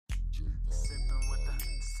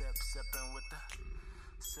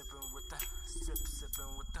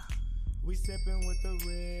We sippin' with the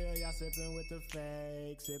real, y'all sippin' with the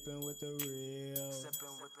fake, sippin' with the real.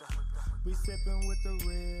 We sippin' with the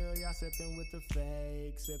real, y'all sippin' with the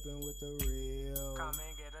fake, sippin' with the real. Come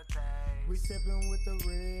and get a taste. We sippin' with the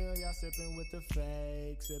real, y'all sippin' with the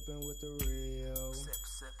fake, sippin' with the real.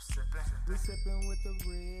 Sippin'. We sippin' with the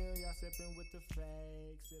real, y'all sippin' with the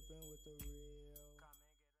fake, sippin' with the real.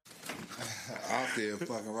 Out there,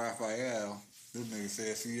 fucking Raphael. This nigga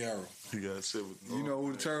said Sierra. You gotta sit with You know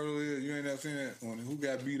who the turtle is? You ain't never seen that? Who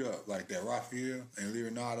got beat up like that? Raphael and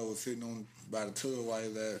Leonardo was sitting on by the tub while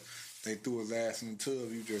they threw his ass in the tub.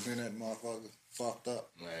 You just in that motherfucker fucked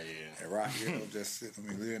up. Yeah. And Raphael just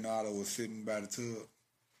sitting. Leonardo was sitting by the tub.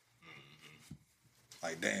 Mm-hmm.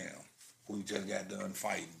 Like, damn, we just got done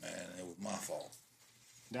fighting, man. It was my fault.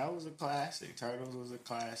 That was a classic. Turtles was a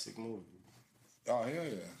classic movie. Oh, hell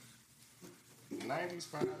yeah. 90s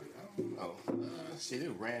probably, I don't know. Shit,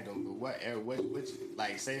 it's random, but what era, which,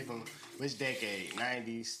 like, say from which decade?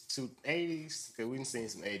 90s to 80s? Because we done seen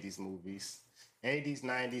some 80s movies. 80s,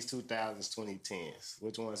 90s, 2000s, 2010s.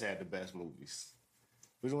 Which ones had the best movies?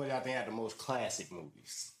 Which ones y'all think had the most classic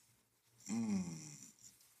movies?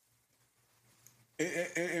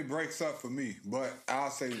 It breaks up for me, but I'll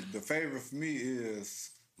say the favorite for me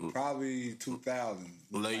is probably 2000.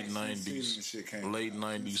 Late 90s. Late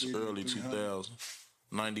 90s, early 2000s.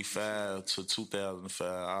 95 to 2005,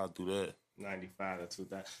 I'll do that. 95 to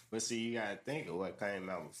 2000. But see, you gotta think of what came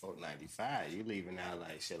out before 95. You leaving out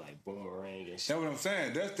like shit like Boomerang and shit. That's what I'm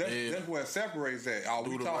saying. That's what separates that. Are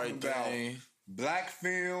we talking about black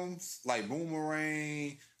films like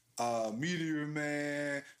Boomerang, Meteor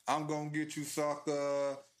Man, I'm Gonna Get You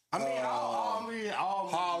Sucker, I mean, all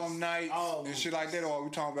Harlem Nights and shit like that, or are we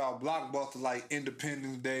talking about blockbusters like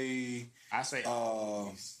Independence Day? I say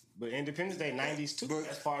movies. But Independence Day 90s too.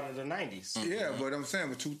 That's part of the 90s. Yeah, but I'm saying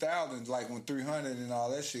with 2000s, like when 300 and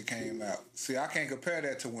all that shit came out. See, I can't compare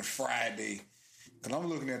that to when Friday, because I'm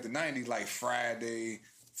looking at the 90s like Friday,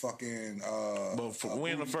 fucking. But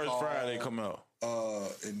when the first Friday come out?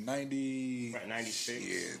 In 90. Right, 96.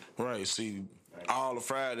 Yeah. Right. See, all the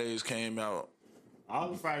Fridays came out. All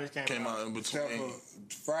the Fridays came out in between.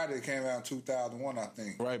 Friday came out in 2001, I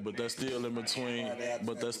think. Right, but that's still in between.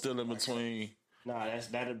 No,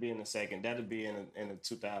 that'll be in the second. That'll be in the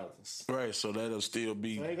 2000s. Right, so that'll still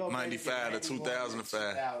be 95 to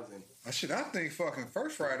 2005. Shit, I think fucking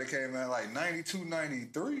first Friday came out like 92,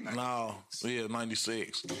 93. No, yeah,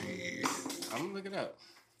 96. Yeah. I'm gonna look it up.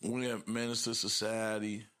 We had Menace to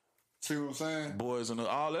Society. See what I'm saying? Boys in the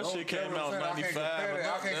all that shit came out in 95.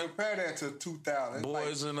 I can't compare that to 2000.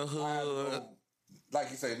 Boys in the Hood. Like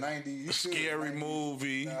you say, 90. Scary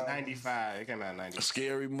Movie. 95. It came out in 95.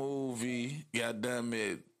 Scary Movie. Goddamn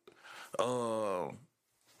it. Don't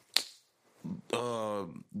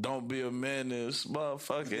Be a Menace.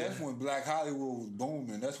 Motherfucker. That's when Black Hollywood was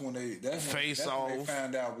booming. That's when they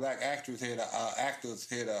found out black actors had an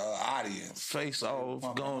audience. Face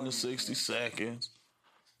Off. Gone to 60 Seconds.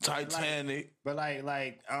 Titanic. But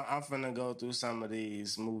I'm finna go through some of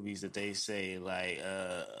these movies that they say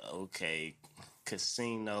okay,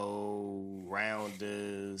 Casino,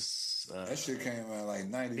 Rounders. That shit came out like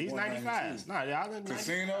 91, These 95. No, y'all in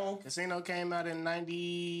Casino? 95. Casino came out in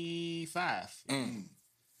 95.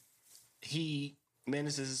 He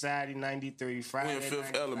Menace to Society 93. Friday. When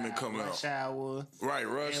Fifth Element come out. Rush Hour. Right,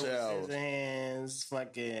 Rush Hour. Scissorhands.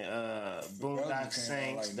 Fucking Boondock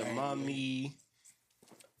Saints. The Mummy.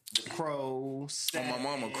 The Crow. Oh, my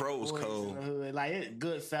mama Crow's cold. Like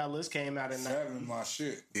Goodfellas came out in 7. My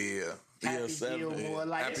shit. Yeah. Happy 7. Gilmore.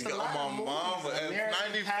 Like Happy it's a lot of movies. mama at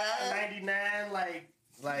 95. 99.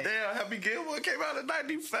 Like damn, Happy Gilmore came out in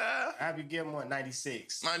 95. Happy Gilmore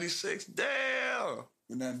 96. 96. Damn.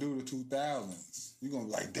 When that do the 2000s, you gonna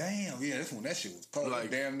be like, damn, yeah, that's when that shit was cold.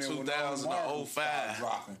 Like damn near 2005.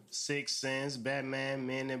 dropping. Sixth Sense, Batman,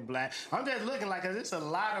 Men in Black. I'm just looking like, cause it's a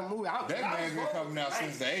lot of movies. Batman's been coming out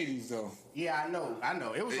since the 80s though. Yeah, I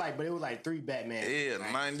know. It was like 3 Batman. Yeah,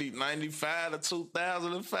 95 to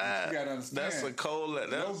 2005. You gotta understand. That's a cold. Your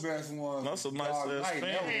best one. That's a nice ass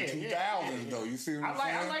That was the 2000s though. You see what I'm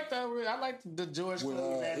saying? I like the George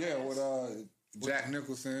Clooney. With Jack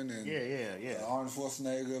Nicholson and Arnold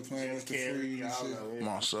Schwarzenegger playing Mr. Freeze and shit.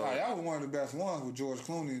 Marcel. That was one of the best ones with George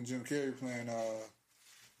Clooney and Jim Carrey playing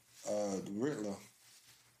the Riddler.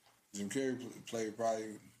 Jim Carrey played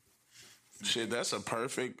probably. Shit, that's a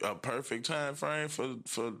perfect time frame for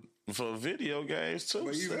video games too.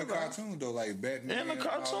 But even the cartoons though, like Batman and the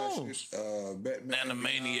cartoons, Batman,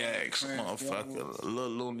 Animaniacs, motherfucker,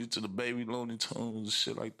 Little Looney to the Baby Looney Tunes,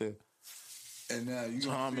 shit like that. And now you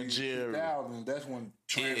Tom and Jerry. That's when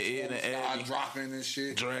Transformers started dropping and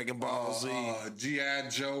shit. Dragon Ball Z, G.I.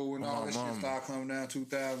 Joe, and all that shit started coming down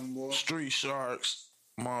 2000, boy. Street Sharks.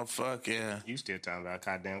 Motherfucking. You still talking about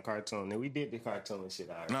goddamn cartoon. And we did the cartoon and shit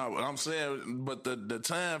already. No, but I'm saying, but the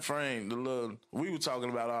time frame, we were talking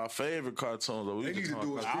about our favorite cartoons. They need to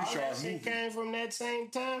do a Street Sharks movie. Shit came from that same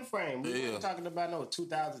time frame. We weren't talking about no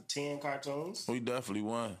 2010 cartoons. We definitely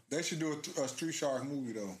won. They should do a Street Sharks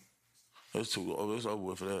movie, though. It's over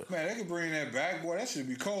with for that. Man, they could bring that back, boy. That should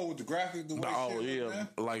be cold with the graphics, the way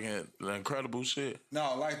like the incredible shit.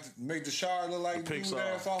 No, like make the shark look like the dude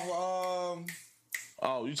that's off of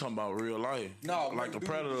Oh, you talking about real life? No, like the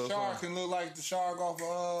Predator. The shark can look like the shark off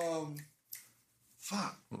of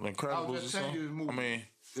fuck. Incredibles or something. I mean,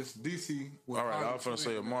 it's DC. All right, I was gonna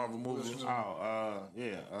say a Marvel movie.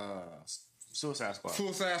 Suicide Squad.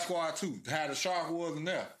 Suicide Squad 2. How the shark wasn't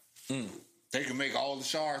there. They can make all the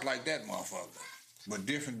sharks like that motherfucker. But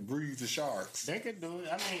different breeds of sharks. They could do it.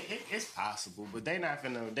 I mean, it's possible, but they not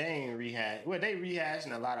finna. They ain't rehash. Well, they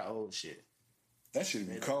rehashing a lot of old shit. That should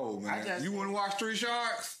be cold, man. You wouldn't watch Street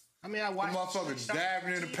Sharks? I mean, I watched. The motherfuckers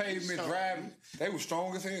diving in the pavement, driving. They were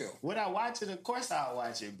strong as hell. Would I watch it? Of course I'll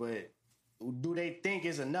watch it, but do they think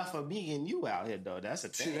it's enough of me and you out here, though? That's a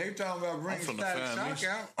thing. Shit, they talking about bringing Static Shock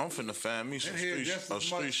out. I'm finna find me some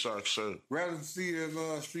Street Shark shirt. Rather than see it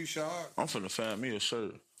as Street Shark. I'm finna find me a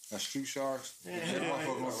shirt. A Street Sharks. Yeah, that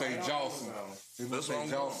motherfucker gonna say Jawson. They gonna say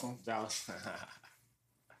Jawson. That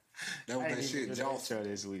was that shit, Jawson.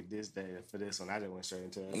 This week, this day, for this one, I just went straight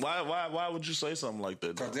into it. Why would you say something like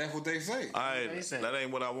that? Because that's what they say. That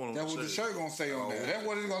ain't what I want to say. That's what the shirt gonna say on there. That's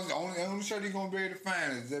what it's gonna say. Only shirt he's gonna be able to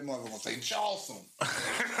find is that motherfucker gonna say Jawson.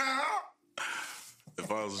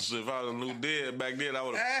 If I was a new dead back then, I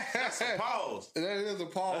would have. That's a pause. That is a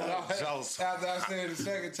pause. After I said it the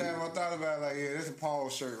second time, I thought about it like, yeah, that's a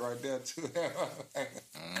pause shirt right there too.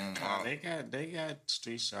 They got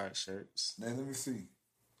Street Shark shirts. Now let me see.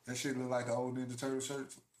 That shit look like the old Ninja Turtle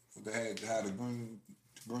shirts. They had the green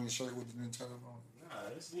shirt with the Ninja Turtle on.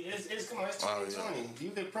 Nah, it's 2020. You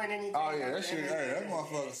can print anything. Oh yeah, that shit. That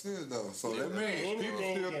motherfucker serious though. So that means people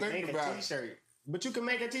still think about t-shirt. But you can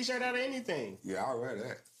make a t-shirt out of anything. Yeah, I read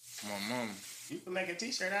that. My mom. You can make a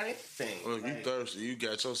t-shirt out of anything. Look, you thirsty. You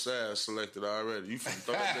got your size selected already. You finna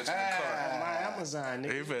throw that bitch in the car. On my Amazon,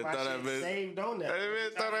 nigga. He finna throw that bitch. Saved on that. He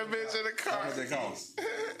finna throw that bitch in the car. How much they cost?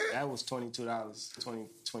 That was $22.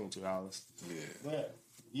 $22. Yeah. But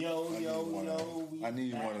yo, I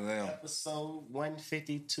need one of them. Episode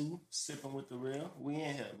 152, Sipping with the Real. We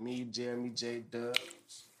in here. Me, Jeremy, J. Dub.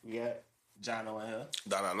 We got Jono in here.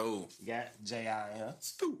 Hello. We got J.I. in here.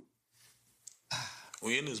 Stu.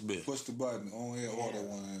 We in this bitch. Push the button. On here, order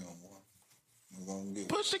one of them. I'm gonna get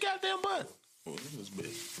Push the goddamn button. We in this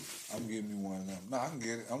bitch. I'm getting me one of them. No, I can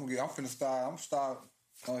get it. I'm finna start.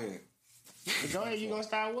 Go ahead. Go ahead. You gonna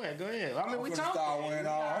start what? Go ahead. I mean, we talking.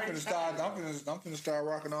 I'm finna start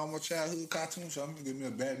rocking all my childhood cartoons. So I'm gonna give me a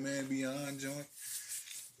Batman Beyond joint.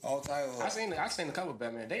 All type of. I seen a couple of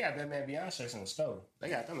Batman. They got Batman Beyond shirts in the store. They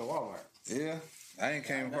got them at Walmart. Yeah, I ain't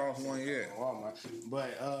came across one yet. Walmart.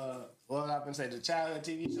 But I've been saying the childhood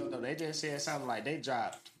TV show though. They just said something like they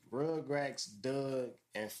dropped Rugrats, Doug,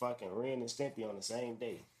 and fucking Ren and Stimpy on the same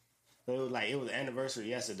day. So it was the anniversary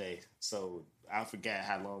yesterday. So I forgot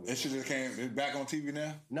how long. It should just came. It's back on TV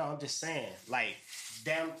now. No, I'm just saying, like,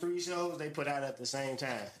 damn 3 shows they put out at the same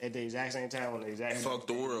time, at the exact same time on the exact. Fuck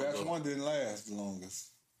the world. The best one didn't last the longest.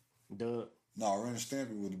 Doug. No, Ren and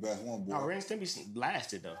Stimpy was the best one, boy. No, Ren and Stimpy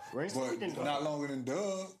lasted though. Ren and Stimpy didn't. Not longer than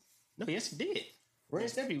Doug. No, yes it did. Ren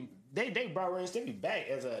and Stimpy, they brought Ren and Stimpy back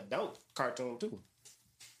as an adult cartoon too.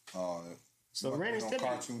 So Ren and Stimpy,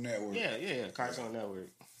 Cartoon Network. Yeah, Cartoon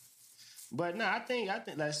Network. But no, I think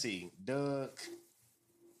let's see. Doug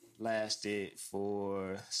lasted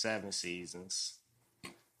for 7 seasons.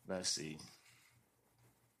 Let's see.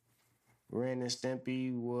 Ren and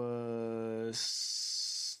Stimpy was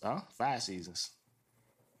 5 seasons.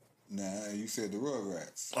 Nah, you said the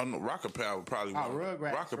Rugrats. Oh no, Rocket Power probably.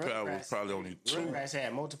 Rugrats. Rocket Power was probably only 2. Rugrats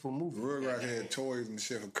had multiple movies. Rugrats had toys and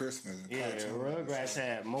shit for Christmas. And Rugrats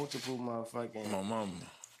had multiple motherfucking. My mama.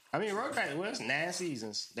 I mean, Rugrats was 9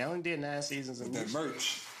 seasons. They only did 9 seasons of that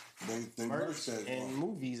merch. They merch that and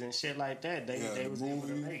movies and shit like that. They was able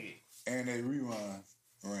to make it. And they ran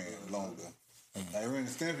longer. Like Ren and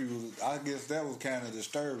Stimpy was. I guess that was kind of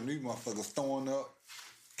disturbing. These motherfuckers throwing up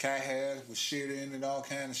cat hairs with shit in it, all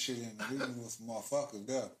kind of shit in it. These was some motherfuckers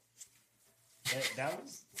there.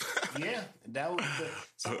 That was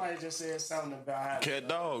somebody just said something about how Cat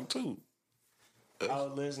Dog too. I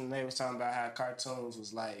was listening. They was talking about how cartoons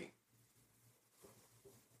was like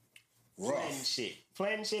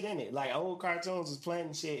planting shit in it. Like old cartoons was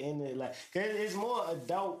planting shit in it. Like, cause it's more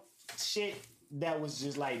adult shit that was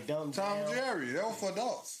just like dumb. Tom and Jerry, that was for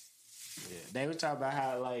adults. Yeah, they were talking about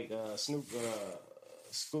how like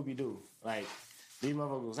Scooby Doo, like these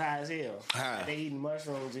motherfuckers was high as hell. Like, they eating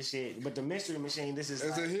mushrooms and shit. But the Mystery Machine, it's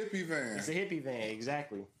like, a hippie van. It's a hippie van,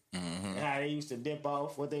 exactly. Mm-hmm. And how they used to dip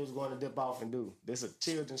off, what they was going to dip off and do. This is a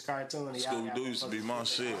children's cartoon. Scooby Doo used to be my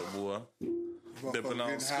shit, boy. Dipping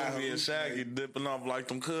off Scooby and Shaggy, dipping off like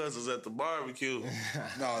them cousins at the barbecue.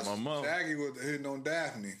 No, my mom. Shaggy was hitting on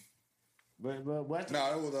Daphne. But what? No,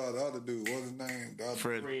 it was the other dude. What's his name? The other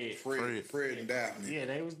Fred and Daphne. Yeah,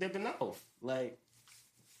 they was dipping off. Like,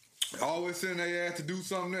 always sending their ass to do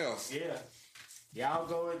something else. Yeah. Y'all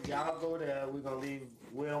go there. We're gonna leave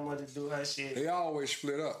Wilma to do her shit. They always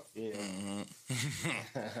split up. Yeah. Mm-hmm.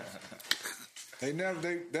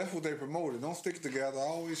 That's what they promoted. Don't stick together.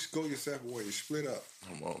 Always go your separate ways. Split up.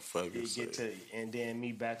 And then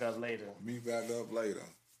meet back up later.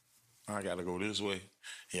 I gotta go this way.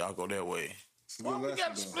 Y'all go that way. Well, we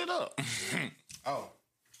gotta split up.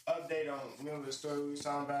 Update on, remember the story we was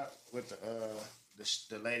talking about with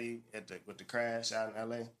the lady with the crash out in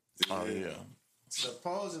LA? Oh yeah.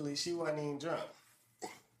 Supposedly she wasn't even drunk.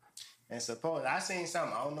 And I seen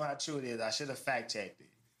something. I don't know how true it is. I should have fact checked it.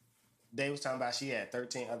 They was talking about she had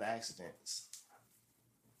 13 other accidents.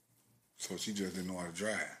 So she just didn't know how to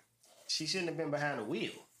drive. She shouldn't have been behind the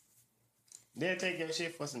wheel. They'll take your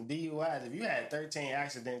shit for some DUIs. If you had 13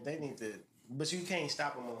 accidents, they need to. But you can't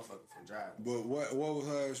stop a motherfucker from driving. But what was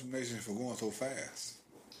her explanation for going so fast?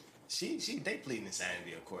 They pleading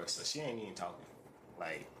insanity, of course, so she ain't even talking.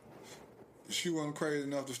 Like, she wasn't crazy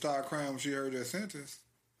enough to start crying when she heard that sentence.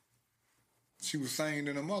 She was sane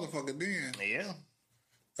than a motherfucker then. Yeah.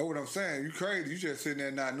 That's what I'm saying. You crazy. You just sitting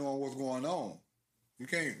there not knowing what's going on. You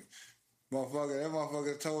can't. That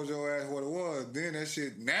motherfucker told your ass what it was. Then that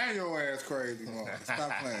shit, now your ass crazy, motherfucker.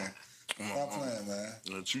 Stop playing. Stop playing, man.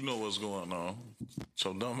 But you know what's going on.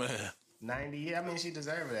 So dumb ass. 90 years. I mean, she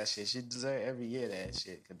deserved that shit. She deserved every year that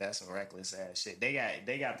shit, because that's some reckless ass shit. They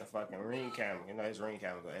got the fucking ring camera. You know, his ring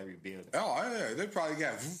camera go every building. Oh, yeah. They probably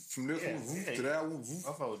got from this one to that one.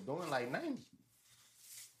 Motherfucker was doing like 90.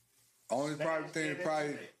 Only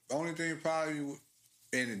thing probably,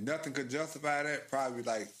 and nothing could justify that, probably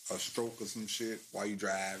like a stroke or some shit while you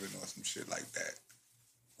driving or some shit like that.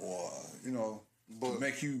 Or, to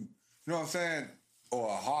make you know what I'm saying? Or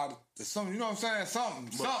a heart, something, you know what I'm saying?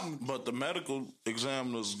 Something. But the medical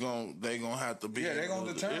examiners they gonna have to be. Yeah, they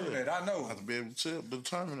gonna determine that. I know. Have to be able to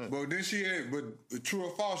determine it. But then but true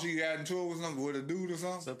or false, she got into it with something with a dude or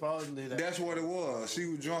something. Supposedly that's what it was. She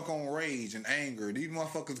was drunk on rage and anger. These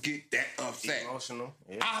motherfuckers get that upset. Emotional.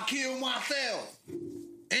 Yeah. I'll kill myself.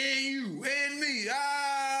 And you and me.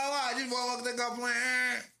 Why these motherfuckers think I'm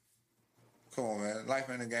playing? Come on, man. Life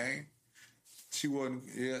ain't a game. She wasn't.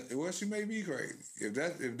 Yeah, well, she may be crazy.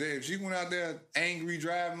 If she went out there angry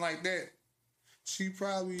driving like that, she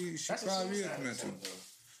probably is mental.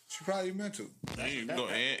 She probably mental.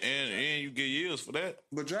 And you get years for that.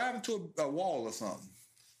 But driving to a wall or something,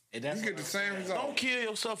 you get the same result. Don't kill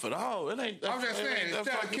yourself at all. It ain't. I'm just saying,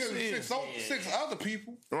 instead of killing six other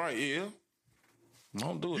people, right? Yeah.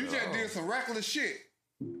 Don't do it. You just did some reckless shit.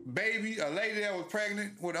 Baby, a lady that was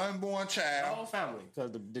pregnant with an unborn child. The whole family.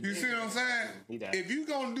 You see what I'm saying? If you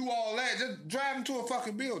gonna do all that, just drive into a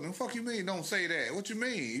fucking building. Fuck you mean? Don't say that. What you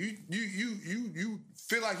mean? You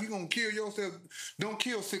feel like you gonna kill yourself? Don't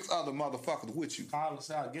kill 6 other motherfuckers with you. Call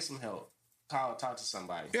us out. Get some help. Talk to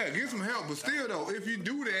somebody. Yeah, get some help. But still though, if you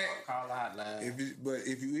do that, call the hotline.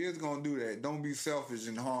 If you is gonna do that, don't be selfish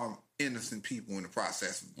and harm innocent people in the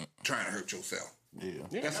process of trying to hurt yourself. Yeah,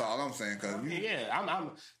 that's all I'm saying. Cause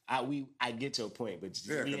I get your point, but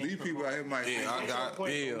because these people out here might.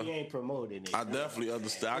 We ain't promoting it. I definitely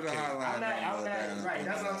understand. I'm not right.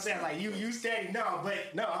 That's what I'm saying. Like you steady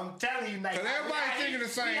I'm telling you, like because everybody thinking the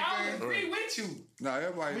same thing. I agree with you. No,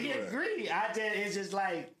 everybody. We agree. It's just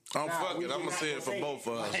like. Fuck it. I'm gonna say it for both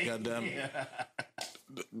of us. Goddamn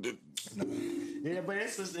it. Yeah, but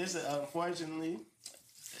it's unfortunately.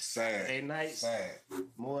 Sad. Saturday nights, sad.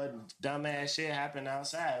 More dumbass shit happen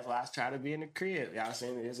outside. So I try to be in the crib. Y'all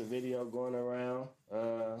seen it? There's a video going around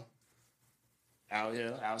out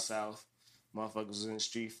here, out south. Motherfuckers was in the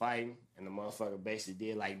street fighting, and the motherfucker basically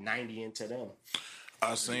did like 90 into them.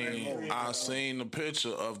 I seen the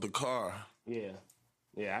picture of the car. Yeah,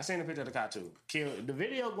 I seen the picture of the car too. The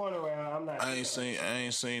video going around. I ain't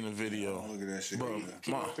seen the video. Look at that shit.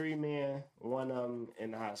 Killed 3 men, one of them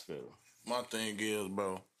in the hospital. My thing is,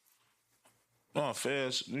 bro. No,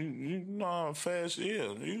 fast. Fast.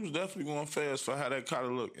 Yeah, he was definitely going fast for how that car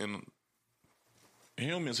looked, and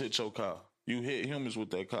humans hit your car. You hit humans with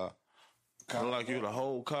that car. Kind of like you the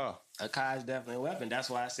whole car. A car is definitely a weapon. That's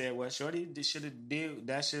why I said, well, shorty should have did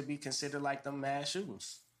that. Should be considered like the mass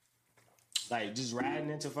shootings. Like just riding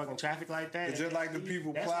into fucking traffic like that. It's just like the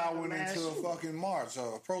people plowing like into a fucking march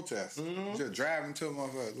or a protest. Mm-hmm. Just driving to a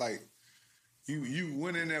motherfucker. Like you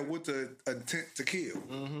went in there with the intent to kill.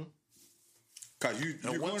 Mm-hmm. Cause you're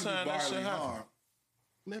going to be bodily harmed.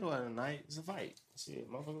 Middle of the night, it's a fight. Shit,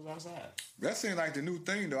 motherfuckers outside. That seems like the new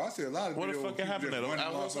thing, though. I see a lot of what videos the fuck happened just running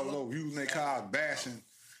motherfuckers over, using their cars, bashing.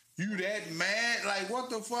 You that mad? Like,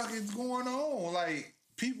 what the fuck is going on? Like,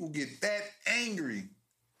 people get that angry.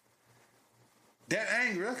 That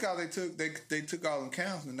angry. That's how they took all them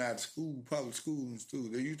counseling out of school, public schools too.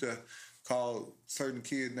 They used to call certain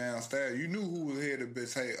kids downstairs. You knew who was head of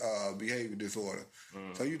behavior disorder.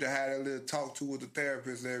 Mm. So you used to have that little talk to with the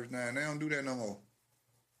therapist every now and then. They don't do that no more.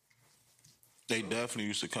 They definitely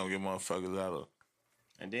used to come get motherfuckers out of.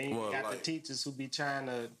 And then you got the teachers who be trying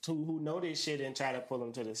who know this shit and try to pull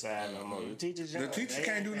them to the side no more. The teachers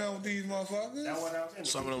can't do nothing with these motherfuckers. That's what I'm saying.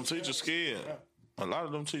 Some of them teachers scared. Yeah. A lot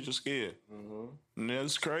of them teachers scared. Mm-hmm. And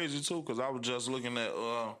it's crazy too, because I was just looking at,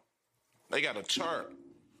 they got a chart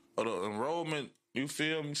of the enrollment, you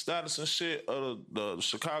feel me, status and shit of the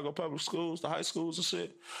Chicago public schools, the high schools and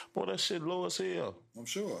shit. Boy, that shit low as hell. I'm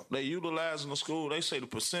sure. They utilizing the school. They say the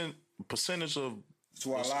percentage of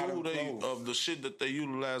the school of the shit that they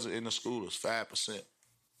utilize in the school is 5%.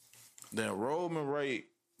 The enrollment rate.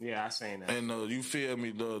 Yeah, I seen that. And you feel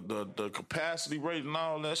me, the capacity rate and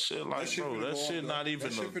all that shit. Like, that bro, that shit not even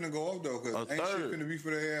that shit finna go up though, because ain't shit finna be for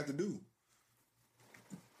they have to do.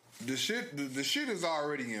 The shit is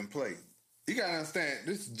already in play. You gotta understand,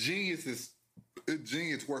 this genius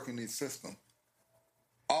working this system.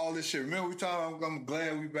 All this shit. Remember we talking? I'm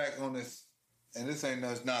glad we back on this. And this ain't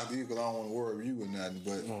nothing not you because I don't want to worry you or nothing.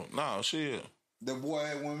 But no, shit. The boy,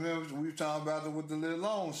 remember we were talking about it with the little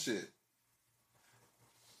loan shit.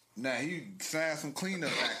 Now he signed some cleanup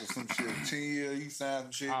act or some shit. 10 years, he signed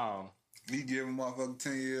some shit. Oh. He gave a motherfucker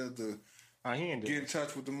 10 years to he get in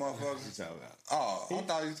touch with the motherfuckers. Oh, I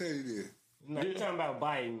thought you said he did. No, you talking about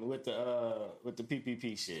Biden with the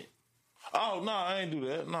PPP shit. Oh, no, I ain't do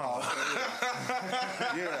that. No.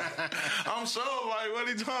 Yeah. I'm sure, like, what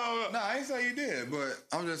he talking about? No, I ain't say you did, but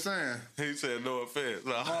I'm just saying. He said no offense.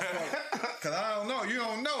 No. Because I don't know. You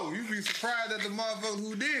don't know. You be surprised at the motherfucker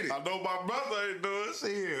who did it. I know my brother ain't doing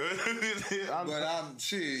shit. But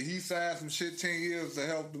he signed some shit 10 years to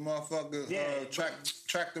help the motherfucker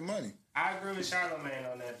track the money. I agree with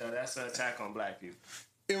Charlamagne on that, though. That's an attack on black people.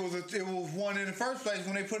 It was one in the first place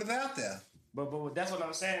when they put it out there. But that's what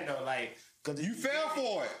I'm saying though, like, cause you fell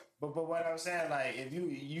for it. But what I'm saying, like, if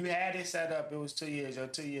you had it set up, it was 2 years. Your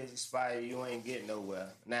 2 years expired, you ain't getting nowhere.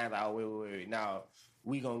 Now, like, wait. Now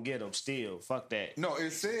we gonna get them still. Fuck that. No,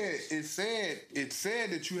 it said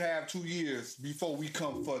that you have 2 years before we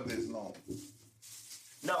come for this loan.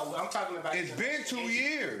 No, I'm talking about. It's been 2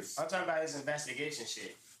 years. I'm talking about his investigation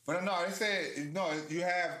shit. But no, they said you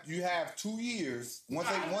have 2 years. Once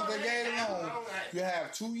they gave it a loan, you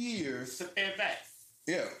have 2 years to pay it back.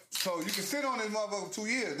 Yeah, so you can sit on this motherfucker for 2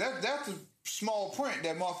 years. That's a small print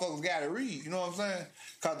that motherfuckers got to read. You know what I'm saying?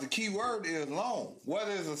 Because the key word is loan,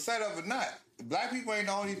 whether it's a setup or not. Black people ain't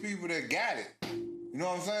the only people that got it. You know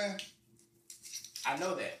what I'm saying? I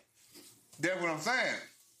know that. That's what I'm saying.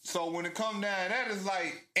 So when it comes down to that, it's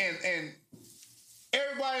like and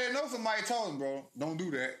everybody that knows somebody told them, bro, don't do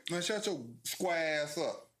that. Man, shut your square ass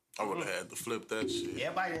up. I would have had to flip that shit.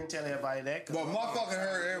 Everybody didn't tell everybody that. But motherfucking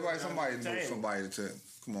heard everybody, somebody knew somebody to tell.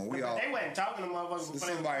 Come on, we all. They wasn't talking to motherfuckers.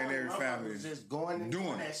 Somebody in every family just going and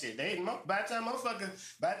doing that shit. By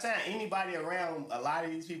the time anybody around, a lot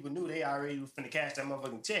of these people knew they already was finna cash that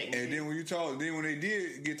motherfucking check. And then when they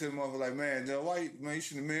did get to the motherfucker, like, man, you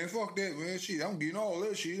should have, man, fuck that, man, shit, I'm getting all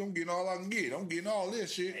this shit, I'm getting all I can get, I'm getting all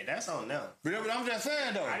this shit. Hey, that's on them. But I'm just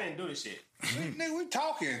saying though, I didn't do this shit. Nigga, we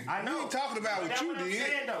talking. I know. We ain't talking about what you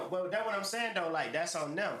did. But that's what I'm saying though. Like, that's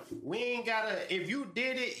on them. We ain't gotta. If you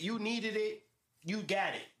did it, you needed it. You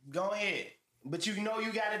got it. Go ahead. But you know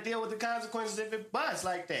you got to deal with the consequences if it busts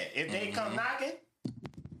like that. If they come knocking,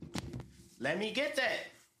 let me get that.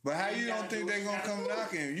 But how you don't think they gonna come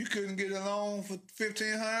knocking? You couldn't get a loan for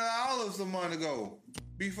 $1,500 a month ago,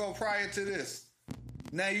 prior to this.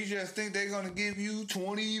 Now you just think they're gonna give you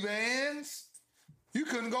 20 bands? You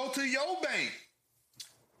couldn't go to your bank.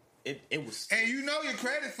 It was, and you know your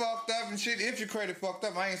credit fucked up and shit. If your credit fucked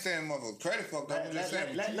up, I ain't saying motherfucker credit fucked up. I'm just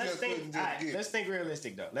saying. Let's think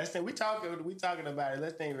realistic though. We talking about it.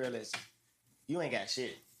 Let's think realistic. You ain't got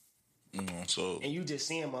shit. So and you just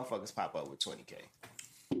seeing motherfuckers pop up with $20K.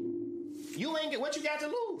 You ain't get what you got to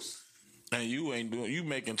lose. And you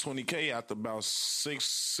making $20K after about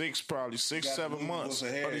probably 6-7 months of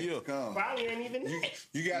the year. Probably ain't even that.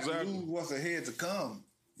 You got to lose what's ahead to come.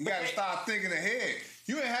 You got to start thinking ahead.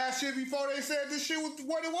 You ain't had shit before they said this shit was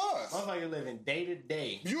what it was. Motherfucker living day to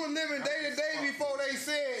day. You were living day to day before they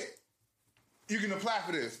said you can apply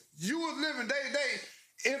for this. You was living day to day.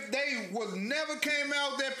 If they was never came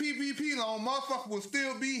out with that PPP loan, motherfucker would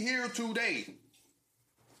still be here today.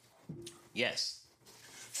 Yes.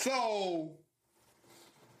 So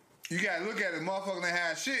you gotta look at it, motherfucker that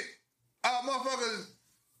had shit. Motherfuckers,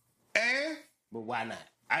 and but why not?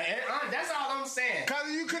 That's all I'm saying. Cause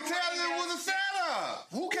you could tell it was a setup.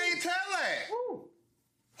 Who can't tell that?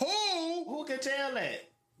 Who can tell that?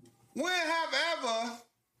 When have ever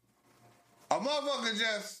a motherfucker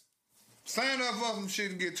just sign up for some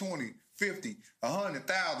shit and get 20, 50,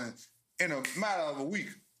 100,000 in a matter of a week?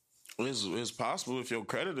 It's possible if your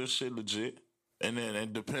credit is shit legit. And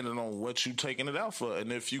then depending on what you taking it out for.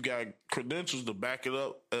 And if you got credentials to back it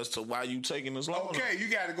up as to why you taking this loan. Okay, you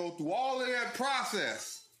got to go through all of that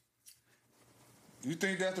process. You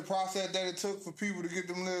think that's the process that it took for people to get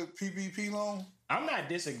them little PPP loans? I'm not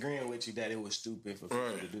disagreeing with you that it was stupid for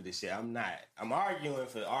people to do this shit. I'm not. I'm arguing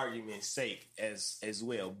for argument's sake as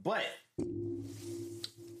well. But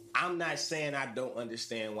I'm not saying I don't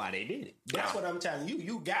understand why they did it. That's what I'm telling you.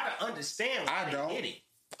 You got to understand why they did it.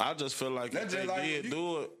 I just feel like if they did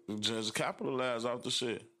do it, just capitalize off the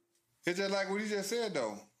shit. It's just like what you just said,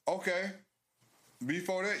 though. Okay.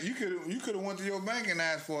 Before that, you could have went to your bank and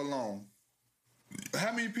asked for a loan.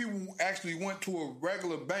 How many people actually went to a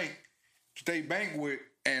regular bank that they bank with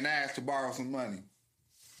and asked to borrow some money?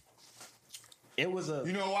 It was a...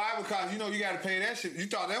 You know why? Because, you got to pay that shit. You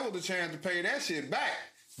thought that was a chance to pay that shit back.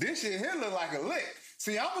 This shit here look like a lick.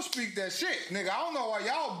 See, I'm going to speak that shit. Nigga, I don't know why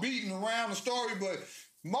y'all beating around the story, but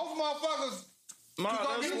most motherfuckers... The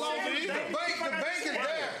bank is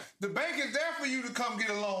there. The bank is there for you to come get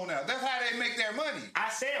a loan out. That's how they make their money. I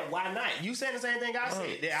said, why not? You said the same thing I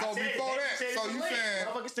said. So before that, so you saying...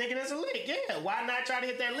 Motherfuckers thinking it's a lick. Yeah, why not try to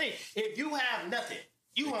hit that lick? If you have nothing,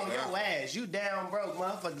 you on your ass, you down broke,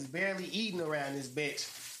 motherfuckers barely eating around this bitch.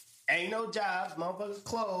 Ain't no jobs, motherfuckers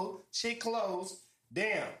closed, shit closed.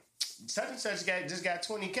 Damn, such and such just got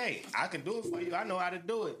 20K. I could do it for you. I know how to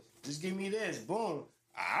do it. Just give me this. Boom.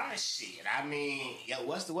 Shit. I mean,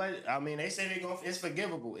 what's the way? I mean, they say it's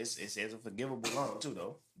forgivable. It says a forgivable loan too,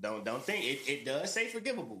 though. Don't think it does say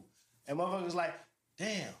forgivable. And motherfuckers like,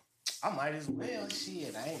 damn, I might as well.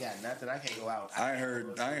 Shit, I ain't got nothing. I can't go out. I ain't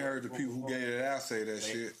heard the people who gave it out say that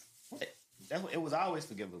shit. What? It was always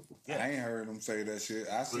forgivable. Yeah. I ain't heard them say that shit.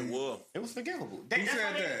 It was forgivable. Who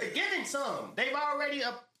said that? Forgiving some. They've already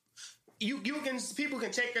people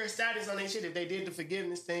can check their status on their shit. If they did the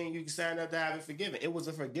forgiveness thing, you can sign up to have it forgiven. It was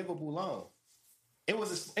a forgivable loan.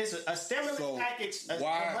 It's a stimulus package.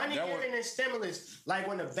 Money given in stimulus. Like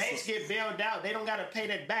when the banks get bailed out, they don't got to pay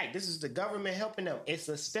that back. This is the government helping them. It's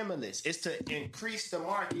a stimulus. It's to increase the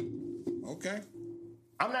market. Okay.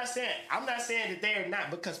 I'm not saying that they are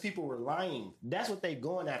not, because people were lying. That's what they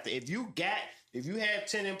going after. If you had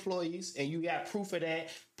 10 employees and you got proof of that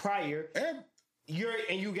prior,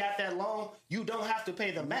 you got that loan, you don't have to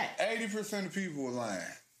pay them back. 80% of people are lying.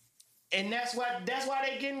 And that's why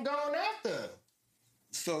they getting gone after.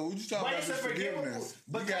 So what you talking about this forgiveness?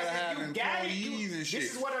 You gotta have employees and shit.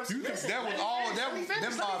 This is what I'm saying.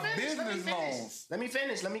 Them are business loans. Let me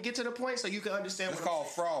finish. Let me get to the point so you can understand. It's called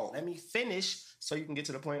fraud. Let me finish so you can get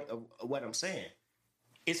to the point of what I'm saying.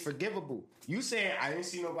 It's forgivable. You saying I didn't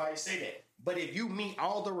see nobody say that. But if you meet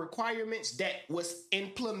all the requirements that was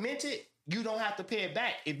implemented, you don't have to pay it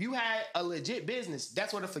back. If you had a legit business,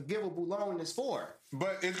 that's what a forgivable loan is for.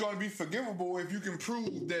 But it's going to be forgivable if you can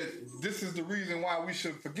prove that this is the reason why we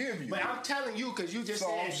should forgive you. But I'm telling you, because you just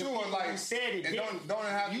said I'm sure, you said it. Don't it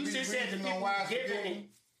have to you be just said the people why it's giving it.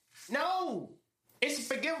 No, it's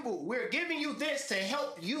forgivable. We're giving you this to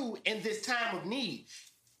help you in this time of need.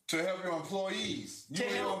 To help your employees. To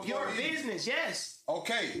help your business, yes.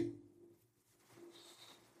 Okay.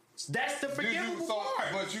 That's the forgivable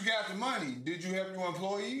part. But you got the money. Did you help your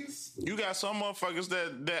employees? You got some motherfuckers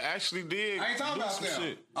that actually did. I ain't talking about them.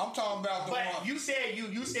 Shit. I'm talking about the one. You said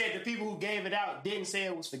the people who gave it out didn't say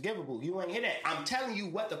it was forgivable. You ain't hear that. I'm telling you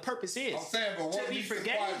what the purpose is. I'm saying, but what is the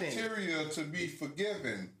criteria to be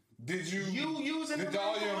forgiven? Did all your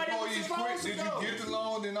employees quit? Did you get the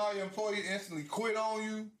loan? Then all your employees instantly quit on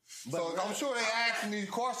you? So I'm sure they asking these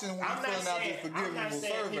questions when you're filling out this forgivable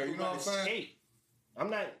survey. You know what I'm saying?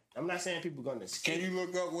 I'm not saying people gonna escape. Can you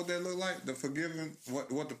look up what that look like? The forgiving,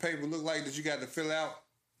 what the paper look like that you got to fill out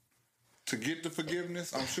to get the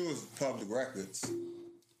forgiveness? I'm sure it's public records.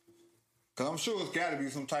 Because I'm sure it's got to be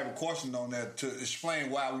some type of question on that to explain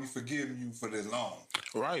why we forgiving you for this loan.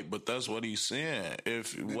 Right, but that's what he's saying.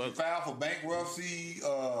 If Did what you file for bankruptcy?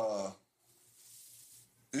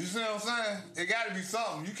 You see what I'm saying? It got to be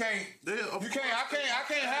something. You can't. Yeah, You can't. I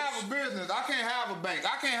can't have a business. I can't have a bank.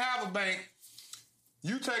 I can't have a bank.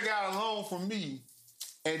 You take out a loan from me,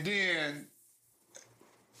 and then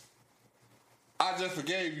I just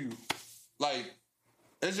forgave you. Like,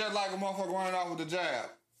 it's just like a motherfucker running off with the jab.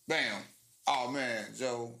 Bam. Oh man,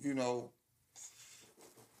 Joe. You know,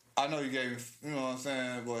 I know you gave me. You know what I'm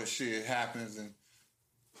saying? But shit happens, and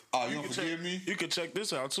you don't forgive me, You can check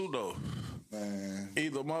this out too, though. man.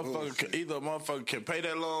 Either motherfucker can pay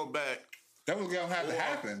that loan back, That was gonna have to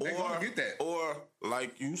happen. They gonna get that. Or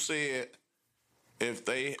like you said, if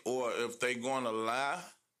they gonna lie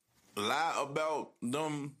about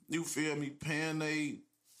them, you feel me, paying they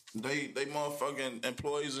motherfucking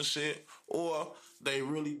employees and shit, or they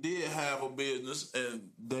really did have a business and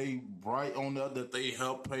they write on there that they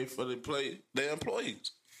help pay for their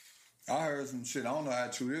employees. I heard some shit. I don't know how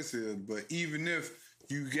true this is, but even if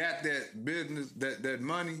you got that business, that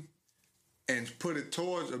money, and put it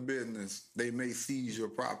towards a business, they may seize your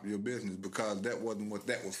property, your business, because that wasn't what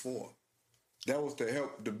that was for. That was to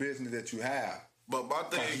help the business that you have. But my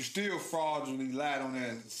You thing, still fraudulently lied on that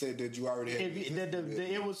and said that you already had.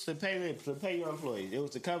 It was to pay your employees. It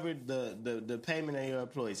was to cover the payment of your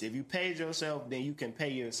employees. If you paid yourself, then you can pay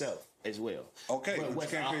yourself as well. Okay, but but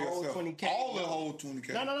you can't pay yourself. All the whole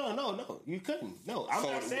 20K. No. You couldn't. No, I'm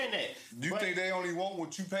not saying that. Do you think they only want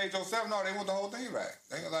what you paid yourself? No, they want the whole thing back.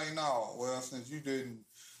 They like, no. Well, since you didn't,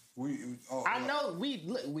 I know we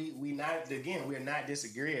not again. We're not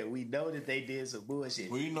disagreeing. We know that they did some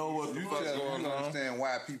bullshit. we know what the You fuck's going on. understand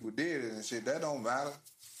why people did it and shit. That don't matter.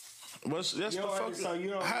 That's the fuck. So you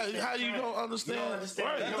don't How understand, you don't understand? You don't understand.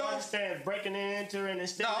 Right. You don't understand breaking and entering and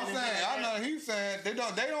stealing. No, I'm saying, I know he's saying they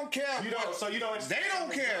don't care. You don't. So you don't. They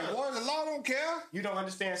don't care. Boy, the law don't care. You don't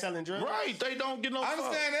understand selling drugs. Right, they don't get no I fuck.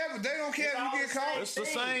 understand that, but they don't care if you get caught. It's the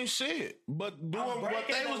same shit. But doing I'm what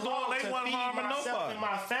breaking they was the doing, law they to wasn't feed harming myself nobody. and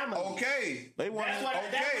my family. Okay, They wasn't. That's what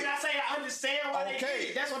I say. I understand why they Okay. did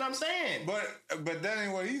it. That's what I'm saying. but that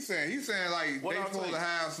ain't what he's saying. He's saying like What they I'm supposed saying? to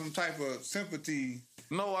have some type of sympathy.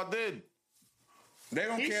 No, I did. They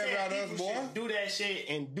don't He care said about us, people boy. should do that shit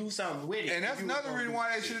and do something with it. And that's You was another gonna reason do why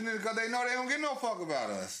they shit. shouldn't, because they know they don't get no fuck about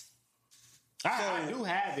us. I do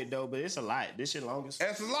have it though, but it's a lot. This shit long as fuck.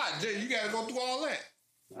 That's a lot, Jay. You gotta go through all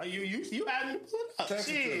that. You having to pull it up. Text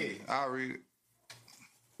it to me. Shit. I'll read it.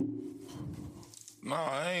 No,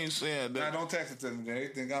 I ain't saying Now that. don't text it to me. They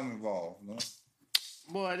think I'm involved. No?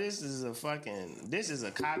 Boy, this is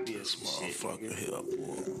a copy of some shit. Motherfucker here,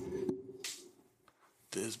 boy.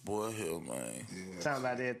 This boy here, man. Talking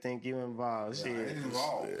about they think you involved. I Shit. ain't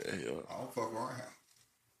involved. Yeah. I don't fuck around.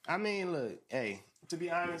 I mean, look, hey, to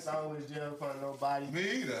be honest, I don't wish jail in front of nobody. Me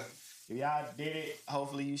either. If y'all did it,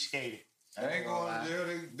 hopefully you skated. They ain't going to jail.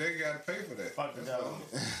 They got to pay for that. Fuck the That's all.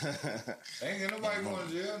 government. They ain't get nobody going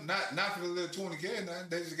to jail. Not for the little 20K. Nothing.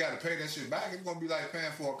 They just got to pay that shit back. It's gonna be like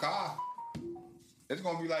paying for a car. It's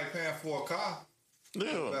gonna be like paying for a car.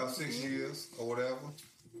 Yeah. About 6 years or whatever.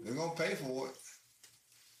 They're gonna pay for it.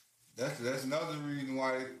 That's another reason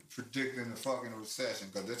why they predicting the fucking recession,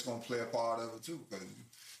 because that's gonna play a part of it too. Because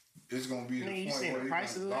it's gonna be Nigga, the you point seen where the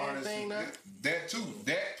prices of everything now? That too.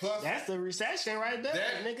 That plus. That's the recession right there,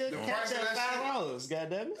 That- nigga. the Catch price of that that shit- $5,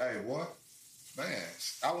 goddammit. Hey, what? Man,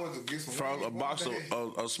 I went to get some wings A one box day.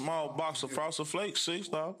 of a small box of Frosted Flakes,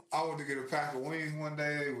 $6. I went to get a pack of wings one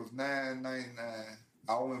day. It was $9.99.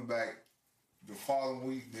 I went back the following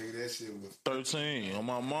week, nigga. That shit was. 13 on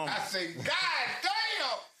my mama. I say, God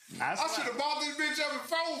damn! I should have bought this bitch up and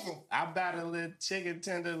frozen. I bought a little chicken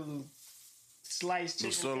tender, little sliced The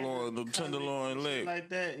chicken sirloin, the tender, tenderloin shit leg. like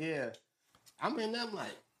that. Yeah, I'm in them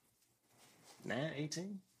like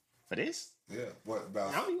 9-18 for this. Yeah, what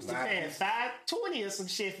about? I'm used to paying $5.20 or some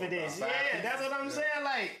shit for this. about Yeah, $5.50? that's what I'm saying.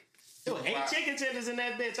 Like, there were 8 About- chicken tenders in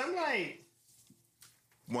that bitch. I'm like,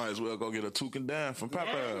 Might as well go get a toucan dime from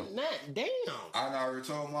Papa. damn. I already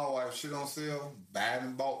told my wife, shit on sale, buy it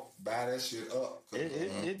in bulk, buy that shit up.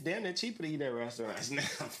 It's damn near cheaper to eat at restaurants now,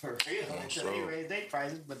 for real. Until they sure. raise their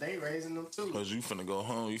prices, but they raising them too. Cause you finna go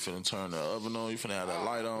home, you finna turn the oven on, you finna have that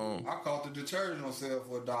light on. I caught the detergent on sale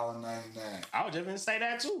for $1.99. I was just gonna say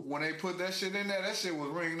that too. When they put that shit in there, that shit was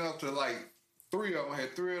ringing up to like 3 of them. I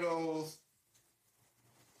had 3 of those.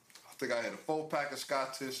 I think I had a 4-pack of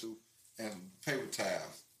Scott tissue and paper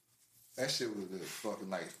towels. That shit was just fucking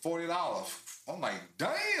like $40. I'm like,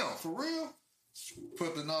 damn, for real?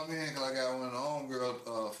 Put the number in because I got one of the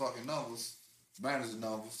homegirl fucking numbers, manager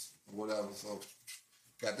numbers, or whatever. So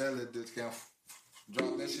got that little discount.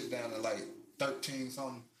 dropped that shit down to like 13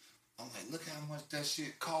 something. I'm like, look how much that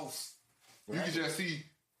shit costs. Right. You can just see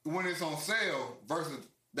when it's on sale versus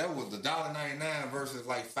that was the $1.99 versus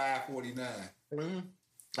like $5.49. Mm-hmm.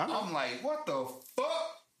 I'm like, what the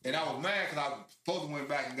fuck? And I was mad because I was supposed to went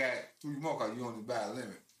back and got 3 more because you only buy a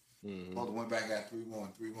limit. Mm-hmm. Supposed to went back and got 3 more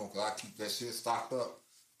and 3 more because I keep that shit stocked up.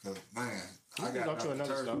 Because, man, I got go to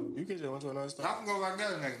another store. You can just go to another store. I can go back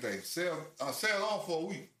there the next day. Sell on for a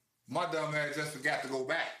week. My dumb ass just forgot to go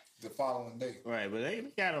back the following day. Right, but they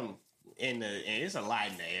got them and it's a lot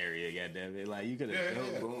in the area, goddamn it. Like, you could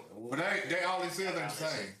have... Boom. But they all they sell ain't the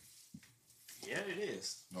same. Yeah, it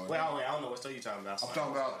is. No, wait, I don't know what store you're talking about. I'm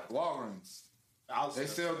talking about Walgreens. They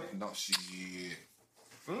sell... No, shit.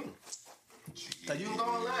 So you can go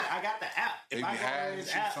online. I got the app. If I go on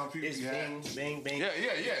this app, it's bing, bing.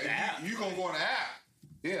 Yeah. You gonna go on the app.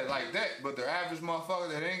 Yeah, like that. But the average motherfucker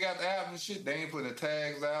that ain't got the app and shit, they ain't putting the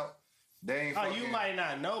tags out. They ain't you might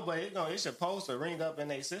not know, but it's supposed to ring up in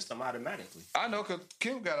their system automatically. I know, because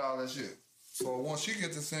Kim got all that shit. So once she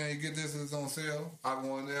gets to saying, get this is on sale, I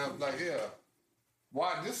go in there, like, yeah.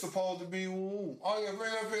 Why this supposed to be woo? Oh, yeah,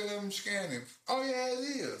 bring up here, let them scan it. Oh, yeah, it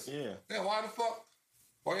is. Yeah. Then why the fuck?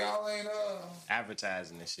 Well, y'all ain't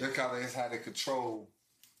advertising this shit. That's how they control.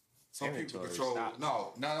 Some people control.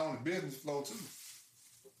 No, not on the business flow too.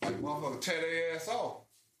 Like motherfucker tear their ass off.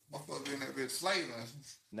 Motherfucker in that bitch slaving.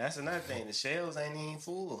 That's another thing. The shelves ain't even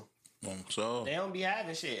full. So they don't be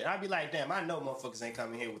having shit. And I be like, damn, I know motherfuckers ain't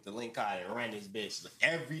coming here with the link card and run this bitch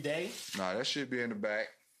every day. Nah, that shit be in the back.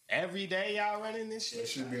 Every day y'all running this shit? That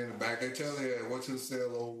shit be in the back. They tell you, wait till the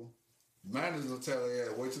sale over. Managers will tell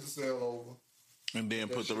you, wait till the sale over. And then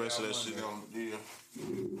put the rest of that shit on. Yeah.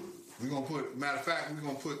 We're going to put, matter of fact, we're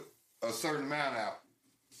going to put a certain amount out.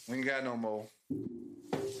 We ain't got no more.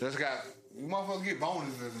 Just got, you motherfuckers get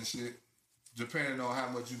bonuses and shit, depending on how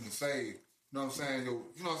much you can save. You know what I'm saying?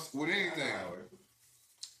 You know, with anything.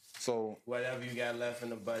 So, whatever you got left in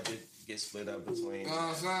the budget gets split up between. You know what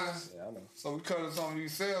I'm saying? Yeah, I know. So we cutting some of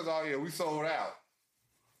these sales out here. We sold out.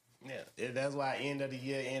 Yeah, that's why end of the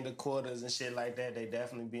year, end of quarters and shit like that, they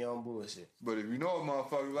definitely be on bullshit. But if you know a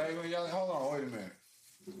motherfucker, like, y'all, hold on, wait a minute.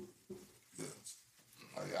 Yeah.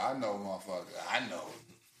 Oh, yeah, I know motherfucker. I know.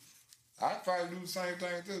 I'd probably do the same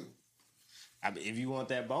thing too. If you want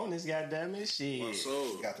that bonus, goddamn it, shit. So,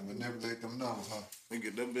 you got to manipulate them numbers, huh? You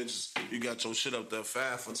get them bitches. You got your shit up there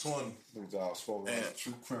 5 for 20. These all spoken like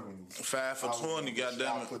true criminals. 5 for 20, goddamn it.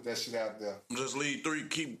 I'll put that shit out there. Just leave 3.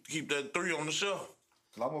 Keep that 3 on the shelf.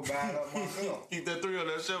 Cause I'm gonna buy it up myself. Keep that 3 on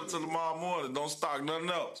that shelf until tomorrow morning. Don't stock nothing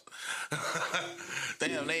else.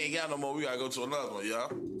 Damn, they ain't got no more. We gotta go to another one,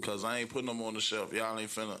 y'all. Cause I ain't putting them on the shelf. Y'all ain't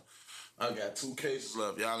finna. I got 2 cases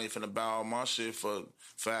left. Y'all ain't finna buy all my shit for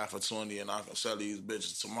 5 for 20, and I can sell these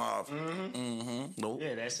bitches tomorrow. Nope.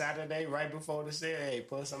 Yeah, that Saturday right before the sale. Hey,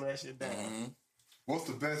 put some of that shit down. What's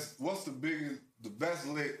the best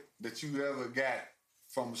lick that you ever got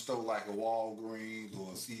from a store like a Walgreens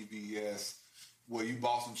or a CVS? Where you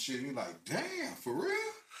bought some shit and you're like, damn, for real?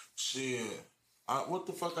 Shit. What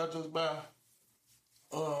the fuck I just buy?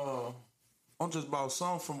 I just bought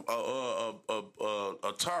some from a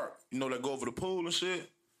tarp. You know that go over the pool and shit?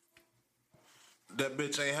 That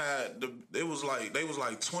bitch ain't had, they was like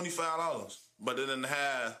 $25. But it didn't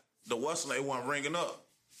have the Western, they wasn't ringing up.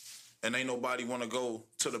 And ain't nobody want to go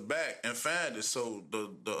to the back and find it. So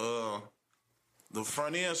the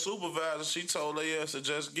front end supervisor, she told her ass to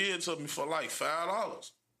just give it to me for like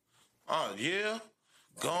 $5. Yeah.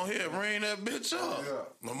 Go ahead, ring that bitch up.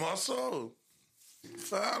 Yeah. My soul.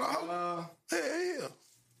 $5. Yeah.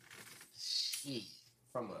 Shit.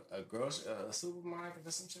 From a grocery supermarket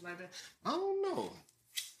or some shit like that. I don't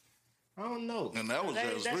know. And that was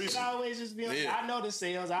just that recent. Should always just be. I know the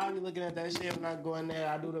sales. I'll be looking at that shit when I go in there.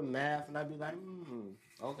 I do the math and I be like,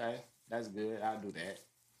 okay, that's good. I'll do that.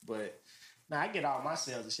 But now I get all my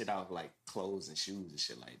sales and shit off like clothes and shoes and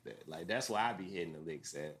shit like that. Like that's why I be hitting the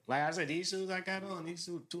licks at. Like I said, these shoes I got on, these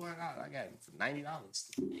shoes $200. I got them for $90,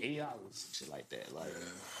 $80, shit like that. Like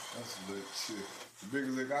that's a lick shit. The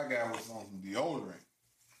biggest lick I got was on some deodorant.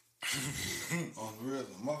 On the real,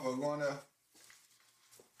 motherfucker going there.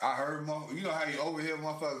 I heard motherfucker. You know how you overhear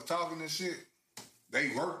motherfuckers talking and shit? They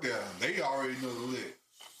work there. They already know the lick.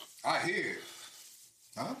 I hear it.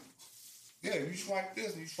 Huh? Yeah, if you swipe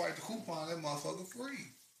this and you swipe the coupon, that motherfucker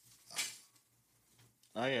free.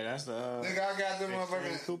 Oh yeah, that's the nigga, I got them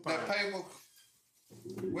motherfuckers that paper.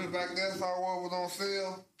 Went back there, saw what was on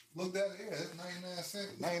sale. Looked at it, yeah, it's 99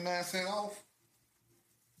 cents. 99 cents off.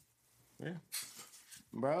 Yeah.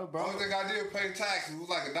 Bro. Only thing I did pay taxes was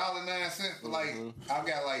like $1.09 for like I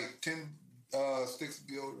got like 10 sticks of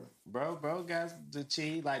deodorant. Bro got the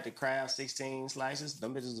cheese, like the Kraft 16 slices.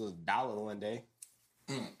 Them bitches was $1 one day.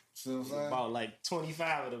 See what I'm saying? Bought like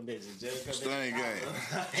 25 of them bitches. Just cause Stay game.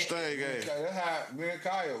 Stay game. That's how me and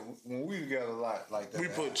Kaya, when we together a lot like that. We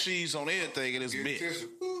put cheese on everything in this Get bitch. tissue,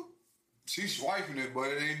 boop. She's swiping it, but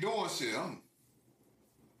it ain't doing shit.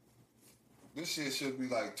 This shit should be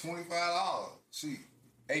like $25. See,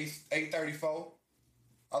 $8.34.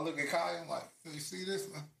 I look at Kaya, I'm like, you see this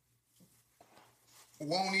one?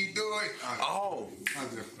 Won't he do it? Oh, I'm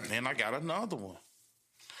just playing. and I got another one.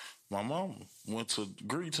 My mom went to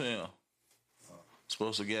Greetown.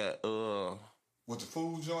 Supposed to get With the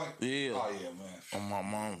food joint? Yeah. Oh, yeah, man. on my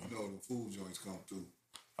mama. You know, the food joints come through.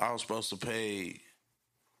 I was supposed to pay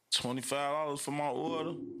 $25 for my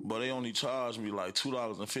order, but they only charged me like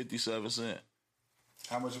 $2.57.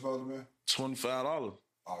 How much supposed to be? $25.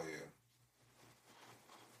 Oh, yeah.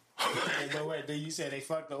 But wait, you said they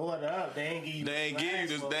fucked the order up. They ain't give you. They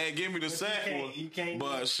ain't give me the sample. You can't.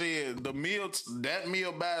 But shit, the meal, that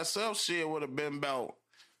meal by itself, shit would have been about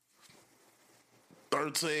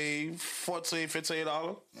 $13, $14,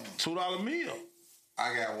 $15, $2 meal.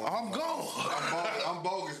 I got one. I'm gone. I'm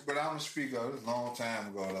bogus, but I'm a speaker. This is a long time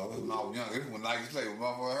ago, though. This is when I was young. This is when, like you say, when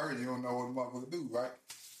motherfucker heard you don't know what the motherfucker do, right?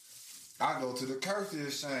 I go to the currency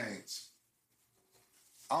exchange.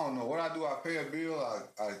 I don't know what I do. I pay a bill.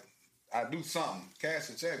 I do something. Cash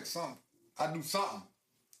a check, something. I do something.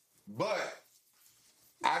 But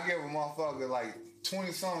I give a motherfucker like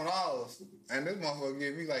 $20-something, and this motherfucker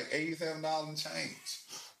give me like $87 in change.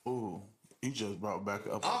 Ooh, you just brought back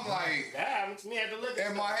up. I'm like, That happened to me at the liquor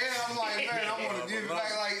in my head, I'm like, man, I'm gonna give it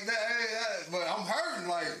back like that. But I'm hurting,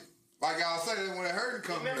 like I was saying, when it hurt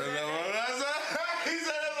come in. He said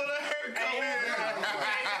that's when it hurt.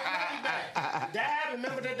 Dad,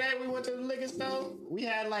 remember the day we went to the liquor store? We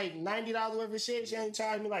had like $90 worth of shit. She only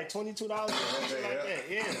charged me like $22 or something like that.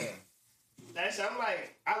 Yeah. That's, I'm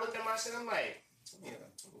like, I looked at my shit, I'm like,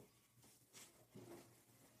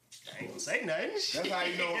 I ain't gonna say nothing. That's how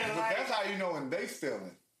you know. That's how you know when they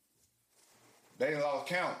stealing. They lost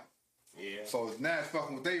count. Yeah. So it's now it's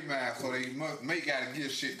fucking with their mind, so they may gotta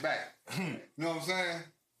give shit back. You know what I'm saying?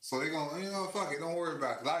 So they gonna, fuck it, don't worry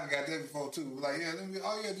about it. 'Cause I got that before too. Like, yeah,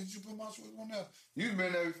 did you put my shit on there? You've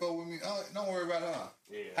been there before with me. Don't worry about it, huh?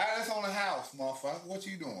 Yeah. How that's on the house, motherfucker. What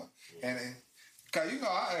you doing? Yeah. And cause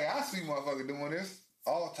I see motherfucker doing this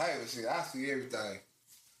all type of shit. I see everything.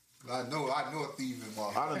 I know a thieving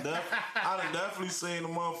motherfucker. I done definitely seen the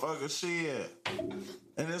motherfucker shit.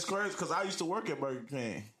 And it's crazy because I used to work at Burger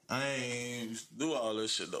King. I ain't used to do all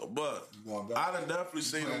this shit though. But I done definitely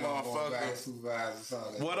seen the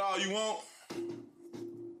motherfucker. What all you want?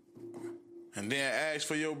 And then ask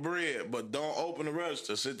for your bread, but don't open the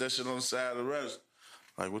register. Sit that shit on the side of the register.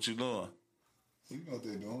 Like, what you doing? You know what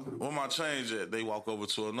they doing. Where my change at? They walk over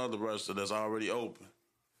to another register that's already open.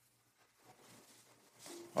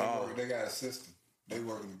 They got a system. They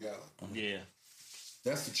working together. Yeah.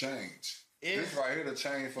 That's the change. This right here the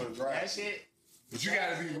change for the drive. That shit. But you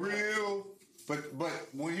gotta be real. But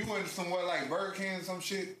when you went somewhere like Burger King or some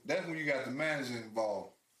shit, that's when you got the manager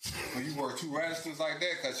involved. When you work 2 registers like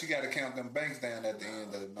that, because you got to count them banks down at the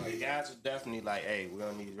end of the night. The guys were definitely like, hey, we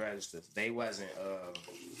don't need registers. They wasn't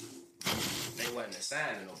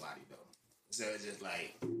assigned to nobody though. So it's just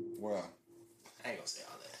like, Well, I ain't gonna say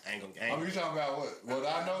all that. I ain't I mean, you talking about what? What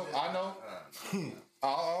I know? I know.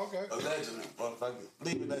 Oh, okay. Allegedly, motherfucker.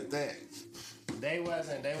 Leave it at that. They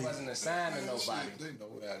wasn't assigned to nobody. They know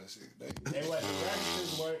what that shit. They wasn't.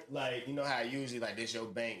 Registers weren't like, you know how usually like this your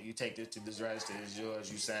bank, you take this to this register, it's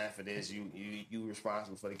yours, you sign for this, you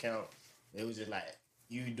responsible for the count. It was just like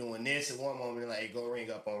you doing this at one moment, like it go ring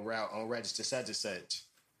up on register such and such.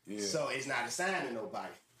 Yeah. So it's not assigned to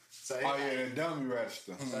nobody. So the dummy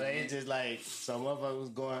register. So they just like some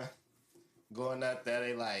motherfuckers going out there,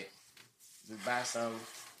 they like just buy something.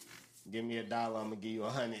 Give me $1, I'm gonna give you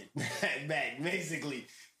 100 back. Basically,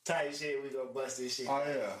 type shit. We gonna bust this shit. Oh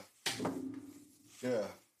yeah.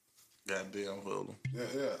 Goddamn hoodlum.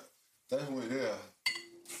 Yeah. That's when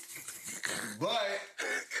But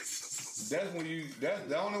that's when that's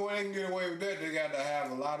the only way they can get away with that. They got to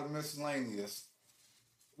have a lot of miscellaneous.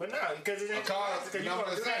 But no, because it ain't because you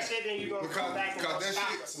gonna do that shit, then you gonna come back and gonna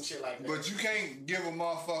stop or some shit like that. But you can't give a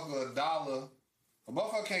motherfucker $1. A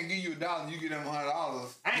motherfucker can't give you $1, you give them $100. Now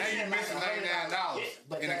you missing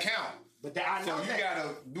 $99 in account. But I know so you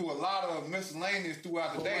gotta do a lot of miscellaneous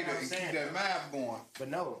throughout the day to keep that math going. But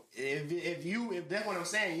no, if that's what I'm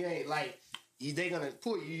saying, you ain't like they gonna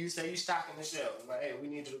pull you. You say you stocking the shelf. Like, hey, we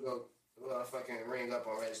need you to go fucking ring up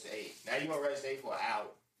on register 8. Now you gonna register 8 for an hour.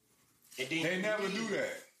 And then they never do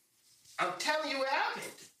that. I'm telling you what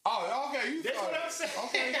happened. Oh, okay. You That's what I'm saying.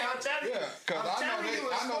 Okay. I'm telling you. Yeah, because I'm I know telling you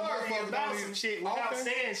a I know story motherfuckers about don't some even- shit without Okay.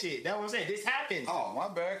 saying shit. That's what I'm saying. This happened. Oh, my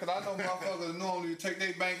bad, because I know motherfuckers normally take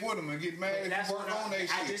their bank with them and get mad if That's you work what on their I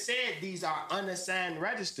shit. just said. These are unassigned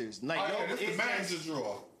registers. Like, Oh, yeah, no, this the it's manager's just-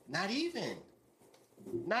 drawer. Not even.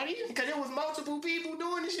 Not even, because it was multiple people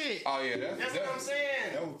doing the shit. Oh, yeah, That's what I'm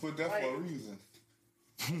saying. That would put that Like- for a reason.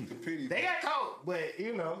 The pity. They got caught, but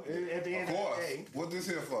you know, at the end Of of course. the day, What this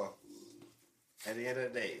here for? at the end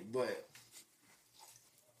of the day, but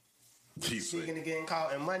Peace. speaking of getting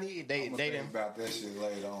caught in money, they I'm gonna think didn't. about that shit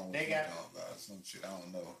later on. They We got- talk about some shit. I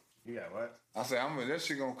don't know. You got what? I say, that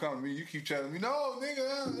shit gonna come to me. You keep telling me, no,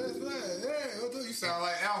 nigga, that's right. Yeah, what the- you sound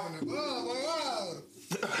like Alvin and blah, blah, blah.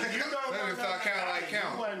 You don't Let me start counting like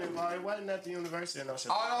count. You wasn't involved. It wasn't at the university or no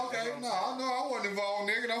shit. Oh, okay. No, I wasn't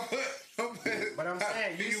involved, nigga. Don't But I'm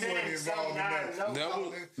saying, you said wasn't something I know.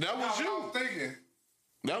 That was I you. was thinking.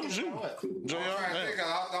 That was you. What? JR, I'm trying to man. think.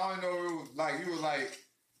 I only know it was like, you was like,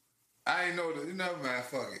 I ain't know that. You never mind,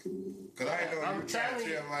 fuck it. Because I ain't know I'm you were trying to telling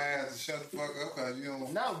you. tell my ass to shut the fuck up because you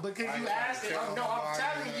don't. No, because I you ain't asked it. trying to No, tell I'm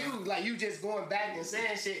telling nobody, you, like you just going back and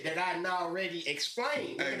saying shit that I already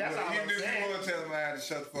explained. Hey, That's look, all even I'm if saying. you want to tell my ass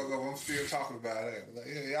to shut the fuck up, I'm still talking about it. Like,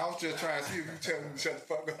 yeah, I was just trying to see if you tell me to shut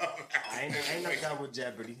the fuck up. I ain't no double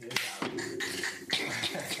jeopardy.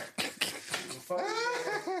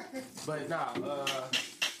 But nah,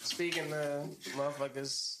 speaking of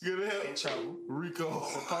motherfuckers in trouble, Rico.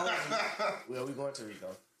 supposedly, well, we going to Rico.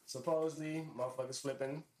 Supposedly, motherfuckers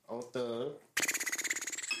flipping on Thug.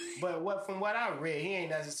 But from what I read, he ain't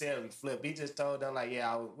necessarily flipped. He just told them like,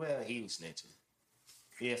 yeah, he was snitching.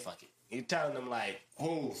 Yeah, fuck it. He telling them like,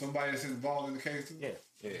 Oh, somebody that's involved in the case too? yeah.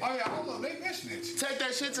 Oh, yeah, I don't know. They mentioned it. Take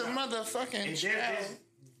that shit to motherfucking And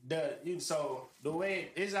child. so the way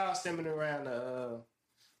it's all stemming around the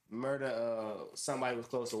murder somebody was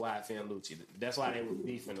close to YFN Lucci. That's why they was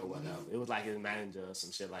beefing or whatever. It was like his manager or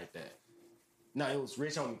some shit like that. No, it was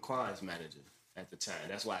Rich Homie Quan's manager at the time.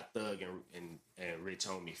 That's why Thug and Rich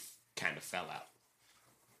Homie kind of fell out.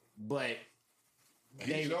 But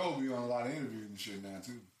He showed me on a lot of interviews and shit now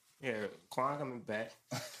too. yeah, Quan coming back.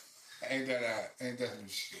 Ain't that some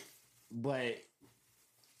shit? But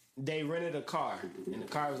they rented a car, and the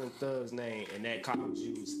car was in Thug's name, and that car was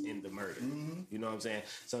used in the murder. You know what I'm saying?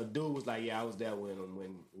 So dude was like, yeah, I was there with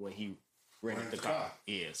him when he rented the car.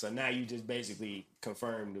 Yeah, so now you just basically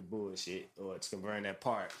confirm the bullshit, or it's confirm that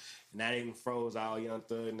part. Now they done froze all Young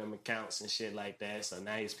Thug and them accounts and shit like that. So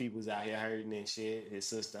now his people's out here hurting and shit. His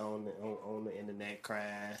sister on the internet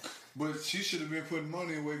crying. But she should have been putting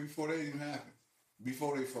money away before they even happened.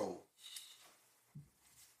 Before they froze.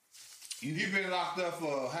 He been locked up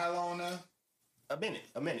for how long now? A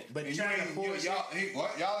minute. But And trying to pull shit.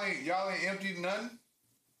 y'all ain't emptied nothing?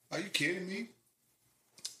 Are you kidding me?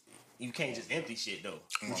 You can't just empty shit though.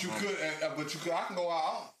 But you could. I can go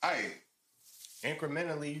out. Hey,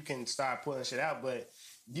 Incrementally, you can start pulling shit out, but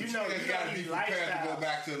you know gotta be these prepared to go lifestyles.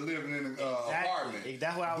 back to living in an apartment.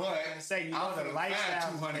 That's what I was going to say. You know I'm the gonna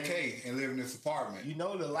lifestyle. find $200K and live in this apartment. You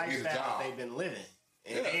know the Get a lifestyle job. they've been living,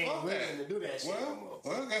 and Yeah, they ain't fuck willing that. to do that shit no more.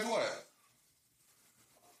 Well, guess what?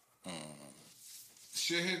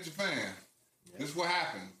 Shit hit the fan. Yeah. This is what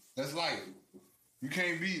happened. That's life. You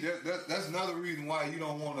can't be that. That's another reason why you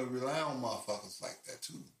don't want to rely on motherfuckers like that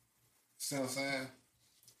too. See what I'm saying?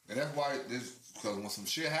 And that's why because when some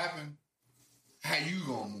shit happen, how you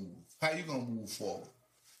gonna move? How you gonna move forward?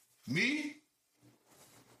 Me?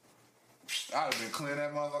 I'd have been clearing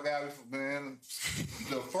that motherfucker out before, man.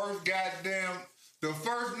 The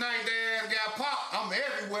first night their ass got popped, I'm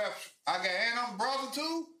everywhere. And I'm brother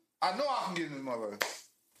too. I know I can get in this motherfucker.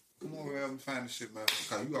 Come over here and find this shit, man.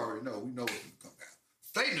 Because you already know. We know what's gonna come down.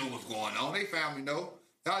 They know what's going on. They family know.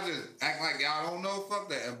 Y'all just act like y'all don't know. Fuck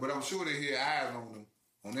that. But I'm sure they hear eyes on them,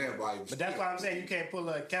 on everybody. But that's why I'm saying you can't pull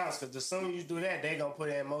the accounts, because the sooner you do that, they gonna put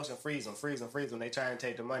it in motion, freeze them when they try and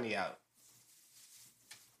take the money out.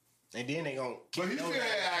 And then they gonna But he still had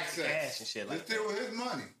access. cash and shit like It's still his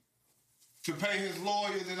money to pay his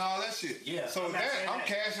lawyers and all that shit. Yeah, So I'm not saying I'm that.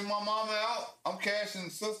 cashing my mama out. I'm cashing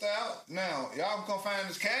sister out. Now y'all can come find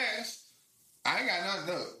this cash. I ain't got nothing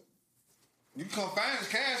to do. You can come find this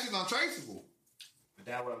cash. It's untraceable. But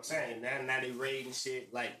that's what I'm saying. Now they raiding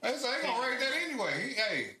shit like. They say they gonna rate that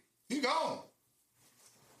anyway. He gone.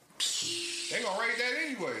 They gonna rate that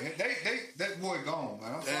anyway. That boy gone,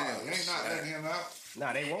 man. I'm sorry. They ain't not letting him out.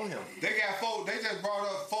 Nah, they want him. They got 4. They just brought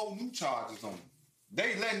up 4 new charges on him.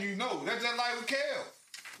 They letting you know. That's just like with Kel.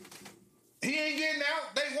 He ain't getting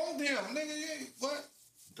out. They want him, nigga. Yeah, what?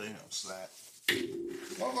 Damn, slap.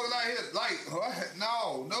 Motherfuckers out here like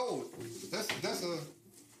no. That's a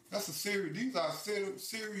That's a serious. These are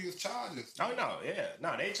serious charges. Oh no, yeah,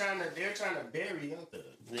 no, they're trying to bury him.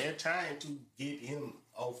 They're trying to get him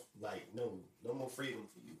off. Like no more freedom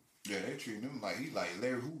for you. Yeah, they treating him like he like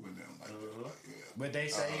Larry Hoover and them. Like, yeah. But they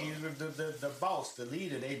say he's the boss, the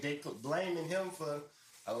leader. They blaming him for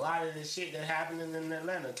a lot of the shit that happening in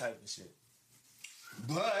Atlanta type of shit.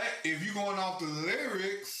 But if you going off the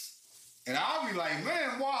lyrics, and I'll be like,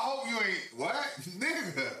 man, boy, I hope you ain't what,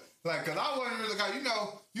 nigga. Like, cause I wasn't really like,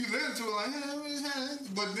 you listen to it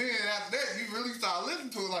like, but then after that, you really start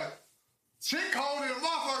listening to it like, shit cold in the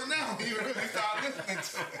motherfucker now. You really start listening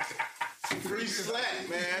to it. Free slack,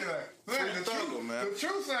 man. Man, the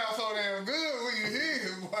truth sounds so damn good when you hear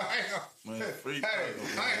it. Boy, I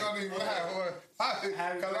ain't gonna even lie. Cause I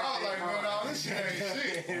was like, man, all this shit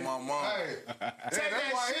ain't shit. My mom. Hey,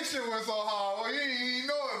 that's why his shit went so hard. Well, he ain't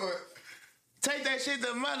know it, but take that shit to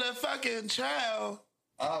motherfucking child.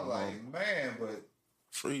 I was like, man, but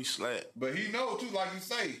free slack. But he know too, like you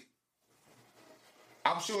say.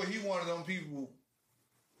 I'm sure he one of them people.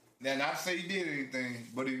 Now, not to say he did anything,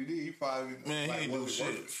 but if he did, he probably man, he ain't do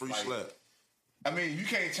shit. Free slack. I mean, you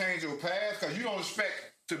can't change your past because you don't expect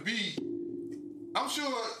to be. I'm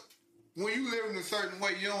sure when you live in a certain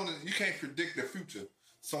way, you can't predict the future.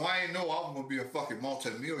 So I ain't know I was gonna be a fucking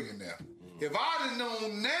multi-millionaire. If I'd have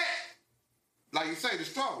known that, like you say, the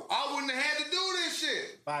struggle, I wouldn't have had to do this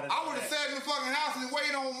shit. I would have sat in the fucking house and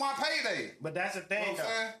waited on my payday. But that's the thing,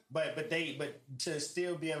 though. But to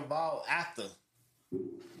still be involved after.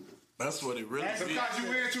 That's what it really is. Because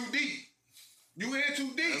you in too deep. You in too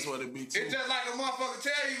deep. That's what it be too. It's just like a motherfucker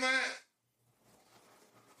tell you, man.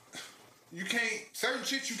 You can't, certain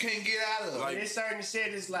shit you can't get out of. Like, there's certain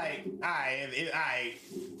shit is like,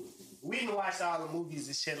 we can watch all the movies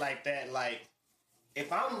and shit like that. Like,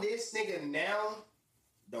 if I'm this nigga now,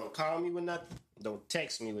 don't call me with nothing. Don't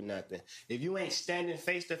text me with nothing. If you ain't standing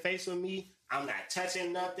face to face with me, I'm not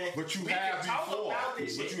touching nothing. But you have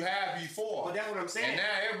before. But that's what I'm saying. And now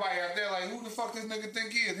everybody out there like, who the fuck this nigga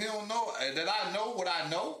think he is? He don't know that I know what I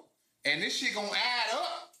know. And this shit gonna add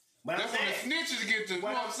up. But that's when the snitches get to, you know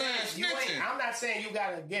what I'm saying? Snitching. I'm not saying you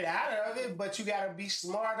gotta get out of it, but you gotta be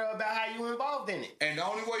smarter about how you involved in it. And the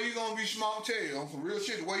only way you gonna be smart, I'll tell you, on some real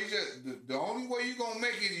shit, the only way you gonna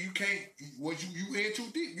make it, you can't, you in too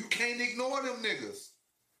deep. You can't ignore them niggas.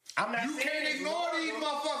 You can't ignore these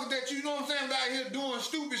motherfuckers that you know what I'm saying out here doing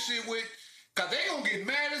stupid shit with, cause they gonna get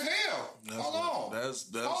mad as hell. Hold on.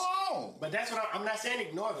 Hold on. But that's what I'm not saying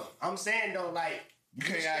ignore them. I'm saying though, like, you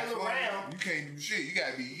can't act around. You can't do shit. You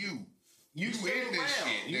gotta be you. You still in this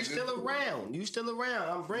shit, nigga. You still around.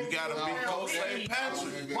 I'm bringing you. Gotta be Ghost St.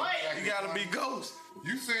 Patrick. What? You gotta be Ghost.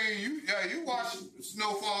 You watch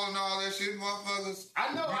Snowfall and all that shit, motherfuckers.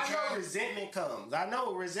 I know resentment comes. I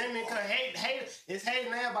know resentment comes. Hate, it's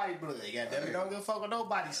hating everybody's blood. Goddamn it, don't give a fuck what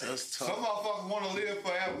nobody says. Some motherfuckers want to live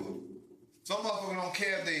forever. Some motherfuckers don't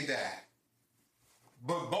care if they die.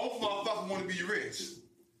 But both motherfuckers want to be rich.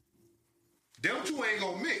 Them two ain't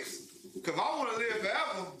gonna mix. Cause I want to live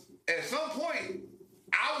forever. At some point,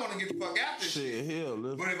 I want to get the fuck out this shit.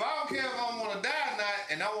 But if I don't care if I want to die or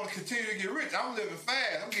not, and I want to continue to get rich, I'm living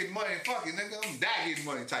fast. I'm getting money and fucking nigga. I'm die getting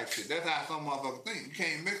money type shit. That's how some motherfuckers think. You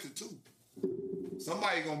can't mix the two.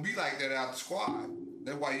 Somebody gonna be like that out the squad.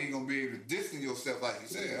 That's why you ain't gonna be able to distance yourself like you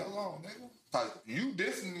said. Hold on, nigga. You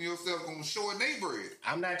distancing yourself gonna short they bread.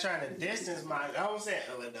 I'm not trying to distance my. I was saying.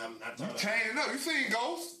 I'm not trying. You chaining up. You seen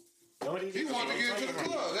Ghost? He wanted to get into the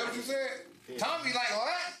club. That's what you said. Yeah. Tommy like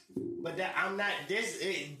what? But that I'm not this.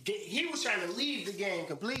 He was trying to leave the game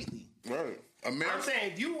completely. Right. I'm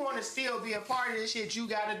saying if you want to still be a part of this shit, you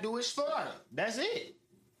got to do it smarter. That's it.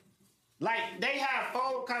 Like they have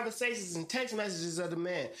phone conversations and text messages of the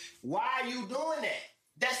man. Why are you doing that?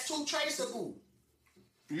 That's too traceable.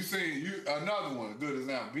 You see, another one, a good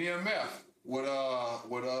example. BMF with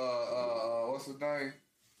what's his name?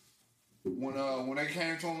 When they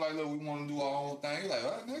came to him like, look, we want to do our whole thing. He like,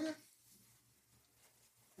 what, nigga?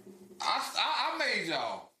 I made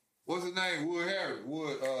y'all. What's his name? Wood Harris.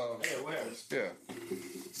 Wood Harris. Yeah.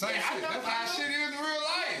 Same shit. That's how shit is in real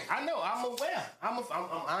life. I know. I'm aware. I'm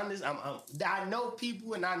honest. I know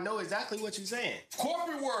people, and I know exactly what you're saying.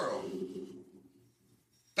 Corporate world.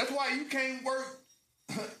 That's why you can't work.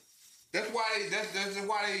 That's why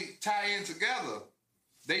they tie in together.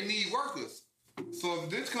 They need workers. So if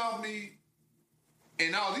this company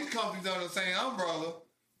and all these companies under the same umbrella,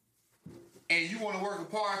 and you want to work a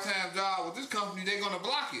part-time job with this company, they're gonna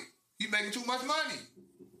block it. He making too much money.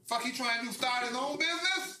 Fuck, he trying to start his own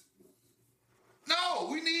business? No,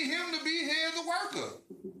 we need him to be here as a worker.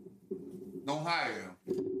 Don't hire him.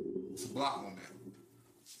 It's a block on that.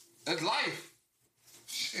 That's life.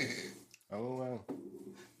 Shit. Oh wow.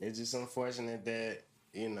 It's just unfortunate that,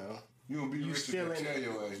 you know, You gonna be you rich still if in they tell it.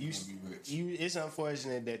 your ass you gonna be rich. It's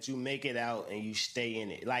unfortunate that you make it out and you stay in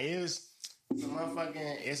it. Like, it was some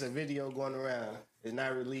motherfucking, it's a video going around. It's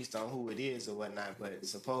not released on who it is or whatnot, but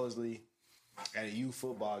supposedly at a youth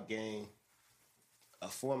football game, a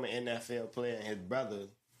former NFL player and his brother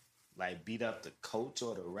like beat up the coach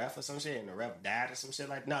or the ref or some shit, and the ref died or some shit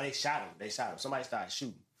like. No, they shot him. Somebody started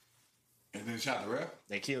shooting. And then shot the ref?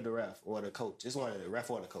 They killed the ref or the coach. It's one of the ref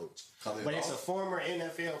or the coach. But it's a lost? former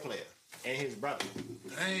NFL player and his brother.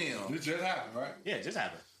 Damn. This just happened, right? Yeah, it just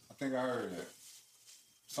happened. I think I heard that.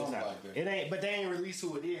 Something Just like happened. that. It ain't, but they ain't released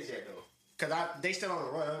who it is yet though. Cause they still on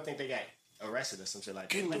the run. I don't think they got arrested or some shit like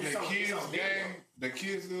that. But The it's on kids video. game, the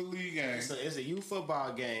kids little league game, It's a youth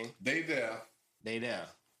football game. they there, They there.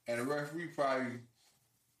 and the referee probably.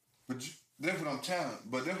 But that's what I'm telling.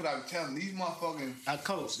 But that's what I'm telling these motherfucking. A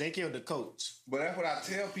coach. They killed the coach. But that's what I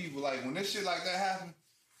tell people. Like when this shit like that happen,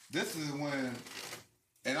 this is when.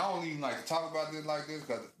 And I don't even like to talk about this like this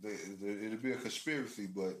because it'll be a conspiracy.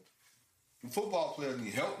 But the football players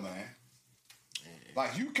need help, man.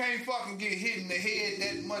 Like you can't fucking get hit in the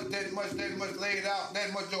head that much laid out,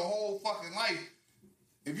 that much your whole fucking life.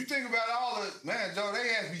 If you think about all the man, Joe, they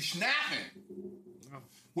ass be snapping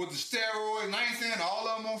with the steroids. And I ain't saying all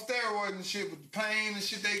of them on steroids and shit, but the pain and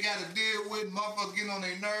shit they got to deal with, motherfuckers getting on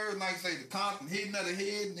their nerves, like say the constant hitting of the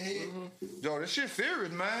head and the head. Joe, this shit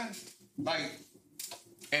serious, man. Like,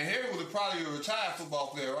 and Harry was probably a retired football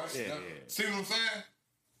player, right? Yeah. See what I'm saying?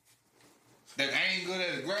 That anger,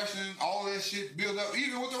 that aggression, all that shit built up,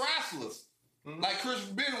 even with the wrestlers. Like Chris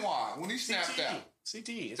Benoit, when he snapped out.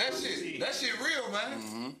 CTE. That shit real,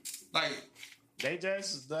 man. Like, They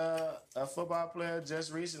just a football player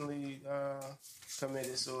just recently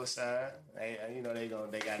committed suicide.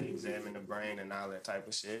 They got to examine the brain and all that type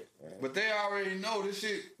of shit. Yeah. but they already know this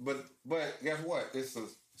shit. But guess what? It's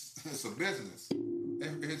a business.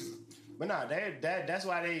 But no, that's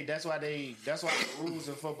why the rules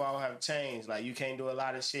of football have changed. Like you can't do a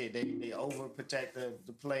lot of shit. They overprotect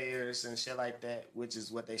the players and shit like that, which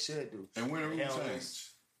is what they should do. And when the They rules don't- change?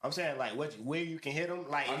 I'm saying like where you can hit them.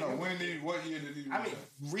 Like I know. What year did he? I mean,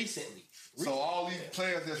 recently. So all these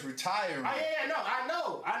players that's retiring. Oh yeah, no, I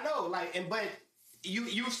know. Like, but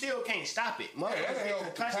you still can't stop it. Yeah, that'll Motherfuckers help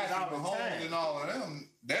get the concussions Patrick all the Mahomes time. and all of them.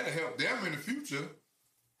 That'll help them in the future.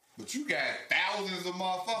 But you got thousands of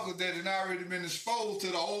motherfuckers that have already been exposed to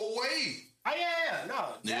the old way. Oh yeah,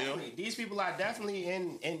 no, Yeah. definitely. These people are definitely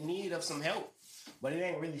in need of some help, but it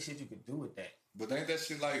ain't really shit you could do with that. But ain't that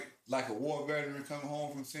shit like a war veteran coming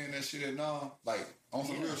home from seeing that shit at Nam? Like on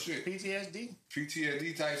some real shit. PTSD.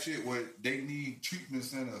 PTSD type shit where they need treatment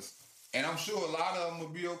centers. And I'm sure a lot of them will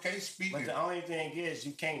be okay speaking. But the only thing is,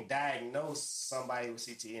 you can't diagnose somebody with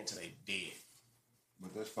CTE until they dead.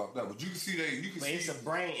 But that's fucked up. But you can see But it's a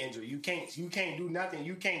brain injury. You can't do nothing.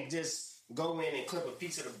 You can't just go in and clip a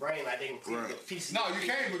piece of the brain like they can clip a piece of No, you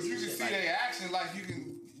can't, but you can shit see like their that. action like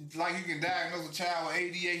you can diagnose a child with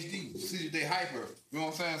ADHD. See that they hyper. You know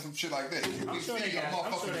what I'm saying? Some shit like that. You can sure see they a got-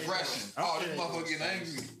 I'm motherfucking sure they depression. do. I'm Oh, sure this they motherfucker do. getting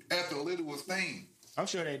angry after a littlest thing. I'm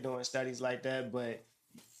sure they're doing studies like that, but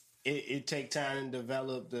it take time to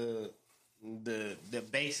develop the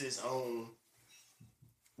basis on.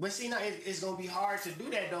 But see, now it's gonna be hard to do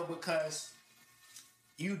that though, because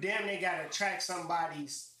you damn near gotta track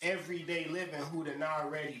somebody's everyday living who done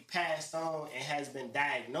already passed on and has been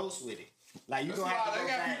diagnosed with it. Like you That's gonna why have to they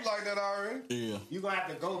go got back. people like that already. Yeah. You're gonna have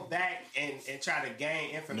to go back and try to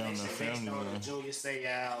gain information the based family, on man. the Junior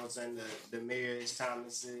Seau's and the Demarius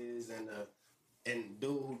Thomases and dude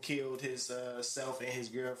who killed his self and his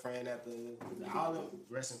girlfriend at all the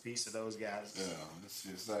rest in peace to those guys. Yeah, it's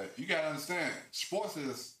just like you gotta understand. Sports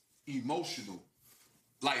is emotional.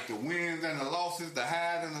 Like the wins and the losses, the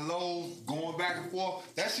highs and the lows, going back and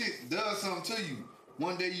forth. That shit does something to you.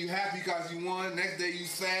 One day you happy because you won. Next day you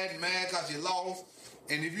sad, mad because you lost.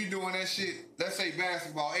 And if you doing that shit, let's say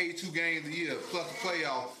basketball, 82 games a year plus the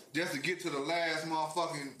playoff, just to get to the last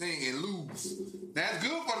motherfucking thing and lose. That's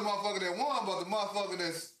good for the motherfucker that won, but the motherfucker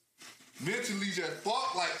that's mentally just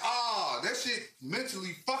fucked, like, that shit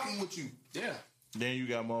mentally fucking with you. Yeah. Then you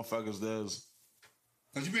got motherfuckers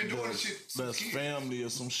Cause you been doing this shit since that's kids. family or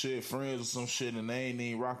some shit, friends or some shit, and they ain't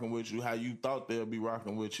even rocking with you how you thought they'll be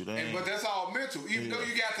rocking with you. They ain't. But that's all mental. Even though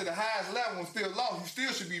you got to the highest level and still lost, you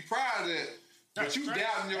still should be proud of that. But you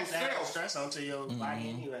doubting That's adding yourself. stress onto your body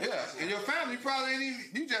anyway. Yeah, and your family probably ain't even,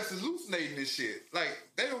 you just hallucinating this shit. Like,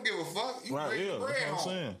 they don't give a fuck. You Right, bring yeah, the bread that's what I'm home.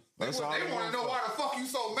 saying. That's all They they want to know want. why the fuck you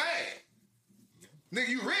so mad. Nigga,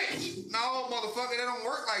 you rich. No, motherfucker, that don't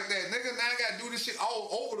work like that. Nigga, now I gotta do this shit all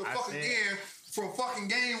over the I fucking said- game from fucking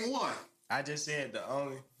game one. I just said the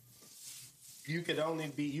only you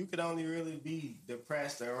could only really be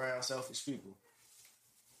depressed around selfish people.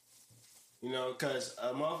 You know, because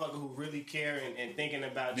a motherfucker who really care and thinking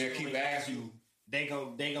about They'll you, keep really asking you. they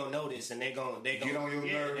gonna notice and they gonna Get on your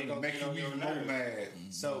nerve they and gonna make get you on your even more nerve. mad.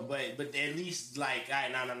 So, but at least like,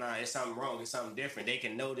 no, it's something wrong, it's something different. They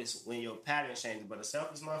can notice when your pattern changes. But a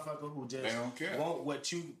selfish motherfucker who just They don't care. want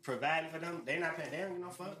what you providing for them, they not paying. They don't give no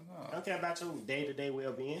fuck. They don't care about your day to day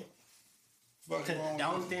well being. Fuck Because wrong the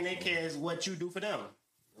only with thing you? they care is what you do for them.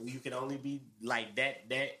 You can only be like that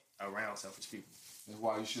around selfish people. That's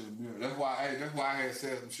why you shouldn't be. That's why I had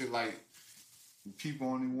said some shit like people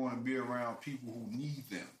only want to be around people who need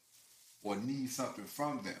them or need something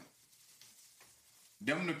from them.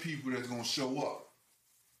 Them the people that's gonna show up.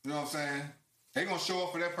 You know what I'm saying? They gonna show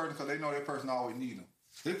up for that person because they know that person always need them.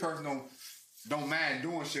 This person don't mind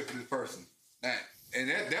doing shit for this person.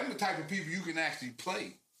 Them the type of people you can actually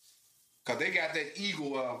play. Cause they got that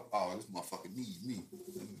ego of, oh, this motherfucker needs me.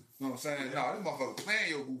 You know what I'm saying? No, this motherfucker playing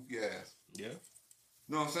your goofy ass. Yeah.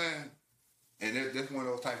 You know what I'm saying? And that's one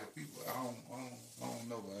of those type of people. I don't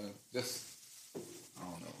know, man. I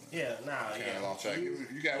don't know, man. Yeah, nah, Kinda yeah. lost track.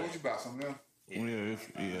 You got what you about something else? Yeah,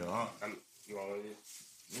 you want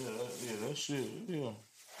that shit. Yeah,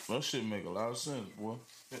 that shit make a lot of sense, boy.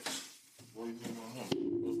 What do you think about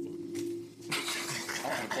him? I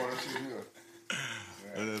want to pour that shit here.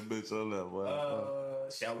 And that bitch on that, boy.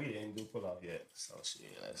 Shall we didn't do pull off yet? So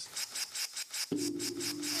shit, let's.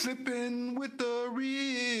 Flipping with the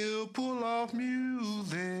real pull off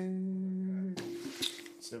music.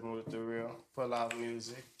 Sipping with the real pull off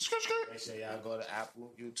music. Make sure y'all go to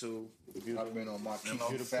Apple, YouTube, I've been on my view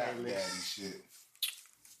the fat playlist. daddy shit.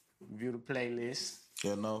 View the playlist.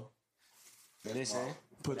 You know, That's Listen,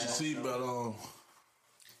 put your seatbelt on.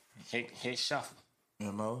 hit shuffle.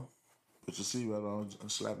 You know, put your seatbelt on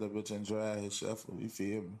and slap that bitch and drag his shuffle. You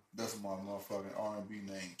feel me? That's my motherfucking R&B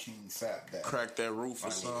name, King Fat Daddy. Crack that roof or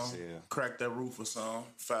Funny something. as hell. Crack that roof or something.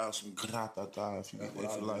 File some grata if you That's what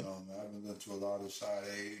I've been like. on, man. I've been listening to a lot of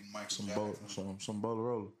Sade, Michael Some Jackson, some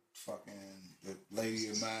Bolero. fucking the Lady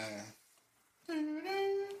of Mine.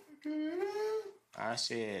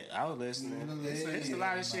 Shit, I was listening. It's a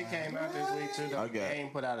lot of shit came out this week too. I got- They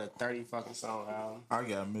ain't put out a 30 fucking song album. I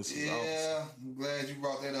got Mrs. Officer. Yeah, I'm glad you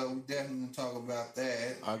brought that up. We definitely gonna talk about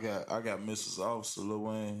that. I got Mrs. Officer, Lil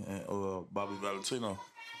Wayne, and Bobby Valentino.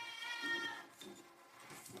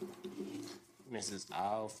 Mrs.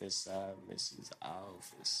 Officer, Mrs.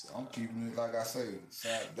 Officer. I'm keeping it like I say,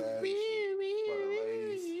 Fat Daddy for the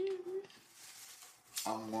ladies.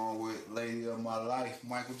 I'm going with Lady of My Life,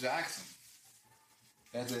 Michael Jackson.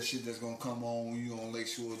 That's that shit that's gonna come on when you on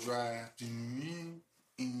Lakeshore Drive.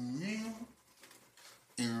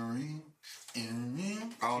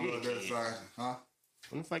 I don't know what that's like, huh?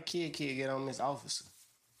 When the fuck kid get on Miss Officer?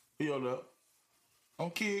 He on up.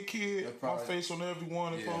 I'm kid. That probably- My face on every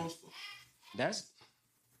one of Yeah. poster. That's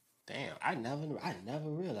damn. I never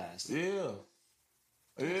realized. Yeah.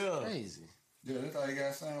 Yeah. Crazy. Yeah, that's how you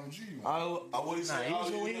got signed with G. I what he said, he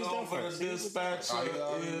was all you with know them for the first. He was with dispatcher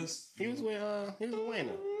them. is He was with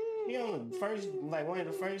Wayne. He on the first, like one of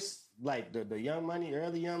the first, like the Young Money,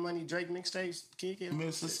 early Young Money Drake mixtapes. Kid.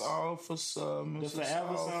 Mrs. Officer, The Mrs.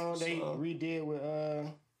 Forever song they Officer. redid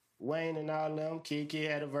with Wayne and all them. Kid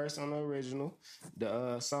had a verse on the original.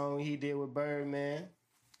 The song he did with Birdman,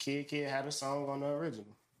 Kid had a song on the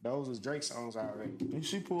original. Those was Drake songs already. And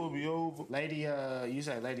she pulled me over. Lady, you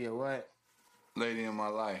said Lady of what? Lady in My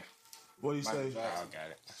Life. What do you Michael say? Jackson. Oh, got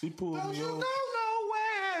it. She pulled me over.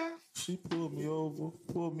 nowhere. She pulled me over.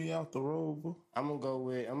 Pulled me out the rover. I'm gonna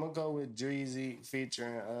go with Dreezy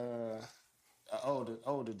featuring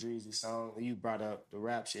older Dreezy song. You brought up the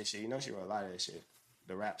rap shit. You know she wrote a lot of that shit.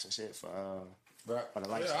 The raps and shit for the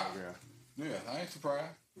lifestyle girl. Yeah, I ain't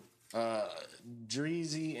surprised.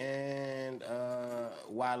 Dreezy and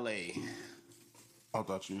Wale. I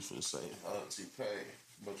thought you was finna say T-Pain,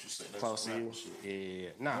 but you said that's Close to rap you. shit. Yeah.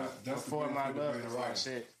 Nah, That's Before the My benefit of Love being is a my writer.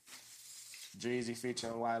 shit. Dreezy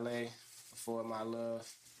featuring Wale. Before My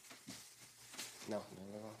Love. No.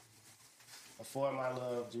 Before My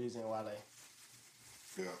Love, Dreezy and Wale.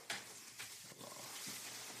 Yeah.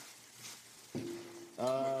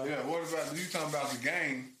 Yeah, what about you talking about the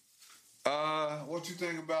game? What you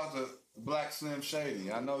think about the Black Slim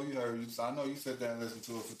Shady? I know you sat there and listened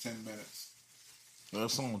to it for 10 minutes. That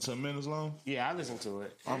song 10 minutes long? Yeah, I listened to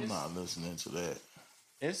it. I'm not listening to that.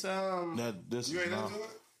 It's This You is ain't not. into it?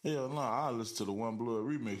 Hell no, I listen to the One Blood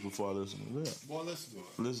remix before I listen to that. Boy, listen to it.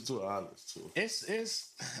 Listen to it, I listen to it.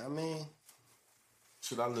 it's I mean,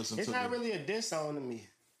 Should I listen it's to not the, really a diss song to me.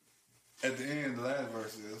 At the end, the last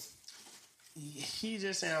verse is. He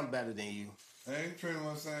just sound better than you. Ain't pretty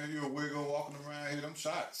much saying you a wiggle walking around here, them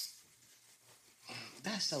shots.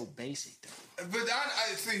 That's so basic, though. But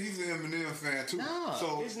I see he's an Eminem fan too. No,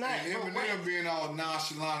 so it's not. And Eminem being all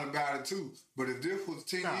nonchalant about it too. But if this was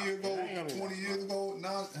 10 years ago, 20 years ago,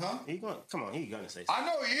 He gonna say something. I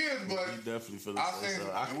know he is, but He definitely feel I the same.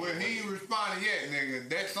 think well, he ain't responded yet, nigga.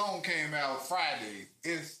 That song came out Friday.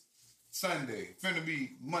 It's Sunday. Finna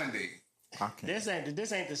be Monday. I can't.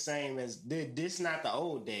 This ain't the same as this. Not the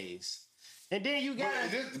old days. And then you got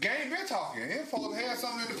the game been talking. It's supposed to have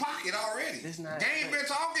something in the pocket already. It's not. Game been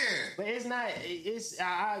talking. But it's not. It's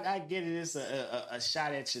I get it. It's a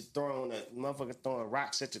shot at your throne. A motherfucker throwing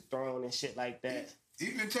rocks at your throne and shit like that. He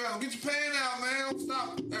been telling him, get your pen out, man. Don't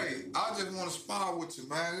stop. Hey, I just want to spar with you,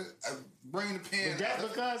 man. Bring the pen But out.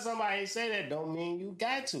 just because somebody say that don't mean you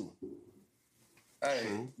got to.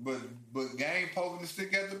 Hey, but Game poking the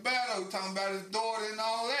stick at the battle, talking about his daughter and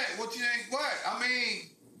all that. What you ain't what? I mean,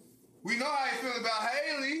 we know how you feel about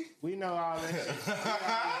Haley. We know all that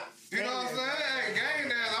shit. You know what I'm saying? Hey, Game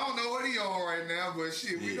down. I don't know what he on right now, but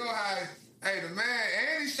shit, we know how. Hey, the man,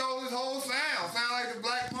 and he showed his whole sound like the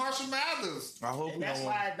Black Marshall Mathers. I hope And that's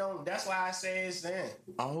why I say it's then.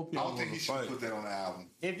 I hope I you don't think he should put that on the album.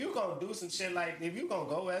 If you gonna do some shit if you gonna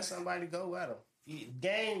go at somebody, go at him.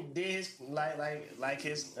 Game did his like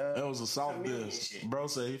his. It was a soft comedian diss. shit. Bro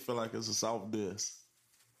said he feel like it's a soft diss.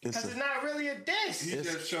 Because it's not really a diss. He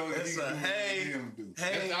just showed that he it's a could do hey, what him do.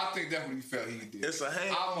 hey. I think that's what he felt he did. It's a hey,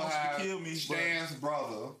 I'm gonna wants to have kill me, but- Stan's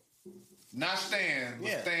brother. Not Stan, but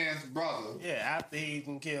Yeah. Stan's brother. Yeah, after he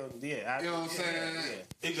can kill. Yeah, You know what I'm saying?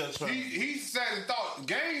 He just trying. He said and thought.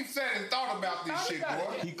 Game said and thought about this shit,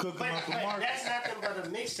 boy. He cooking But up the market. that's nothing but a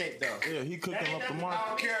mixtape, though. Yeah, he cooking That up the ain't I market.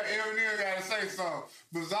 don't care. Eminem gotta say something.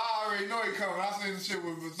 Bizarre already know he coming. I seen the shit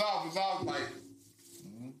with Bizarre. Bizarre was like,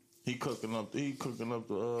 He cooking up the.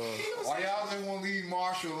 why y'all just want to leave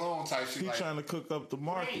Marshall alone? Type shit. He Like, trying to cook up the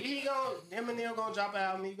market. Eminem gonna drop an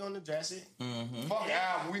album. He gonna address it. fuck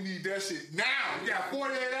album. We need that shit now. We got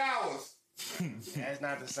 48 hours. That's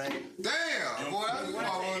not the same. Damn, boy, that's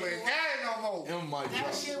motherfucker ain't got it no more. M might That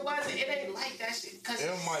drop. shit wasn't. It ain't like that shit. Cause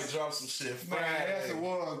M might drop some shit. Man, yes, it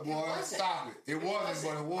was, boy. wasn't. Stop it. It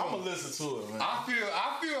wasn't, but it was. I'm gonna listen to it, man.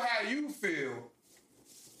 I feel how you feel,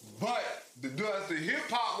 but does the hip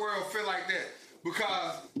hop world feel like that?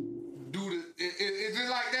 Because is it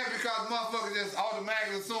like that because motherfuckers just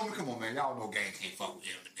automatically assume, come on, man, y'all know Game can't fuck with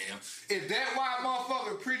Eminem. Is that why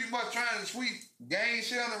motherfuckers pretty much trying to sweep Game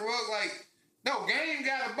shit on the rug? Like, no, Game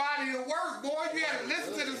got a body of work, boy. You gotta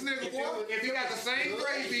listen to this nigga, boy. He got the same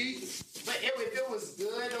Dre beat. But if it was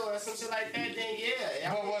good or something like that, then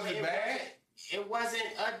yeah. But was it bad? It wasn't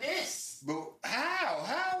a diss. But how?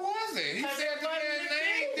 How was it? He Because said it the man's wasn't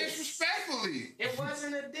name a diss. disrespectfully. It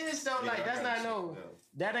wasn't a diss though. Like that's not no.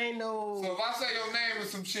 That ain't no. So if I say your name or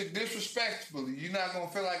some shit disrespectfully, you not gonna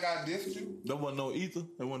feel like I dissed you? There wasn't no ether.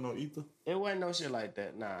 There wasn't no ether. It wasn't no shit like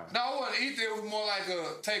that. Nah. No, it wasn't either. It was more like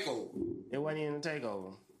a takeover. It wasn't even a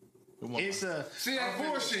takeover. It wasn't. It's a. See that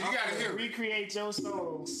bullshit? You gotta hear it. Recreate your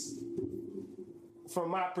songs from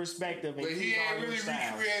my perspective. And But he keep all ain't your really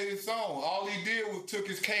styles. recreated his song. All he did was took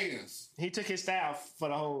his cadence. He took his style for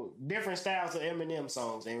the whole different styles of Eminem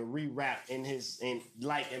songs and re-rap in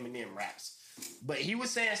like Eminem raps. But he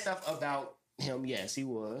was saying stuff about him. Yes, he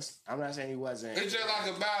was. I'm not saying he wasn't. It's just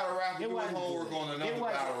like a battle rapper doing wasn't homework good. on It another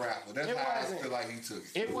wasn't- battle rapper. That's it how I wasn't- feel like he took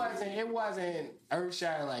it. It wasn't earth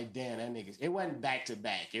shattering like damn that niggas. It wasn't back to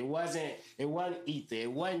back. It wasn't ether.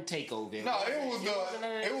 It wasn't takeover. No, it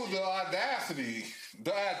was the audacity.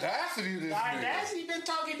 The audacity of this The nigga. audacity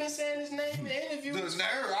been saying his name in interviews. The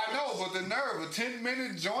nerve, I know, but the nerve, a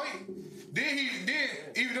 10-minute joint. Then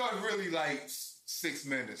even though it's really like 6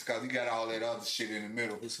 minutes, because he got all that other shit in the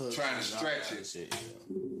middle, trying to stretch it.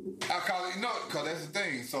 I call it, because that's the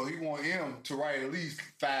thing. So he want M to write at least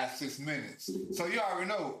 5-6 minutes. So you already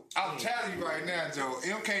know. I'm telling you right now, Joe,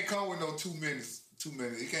 M can't come with no 2 minutes. 2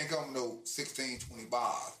 minutes. He can't come with no 16, 20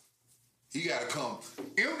 bars. He gotta come.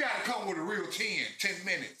 M gotta come with a real 10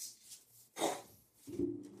 minutes.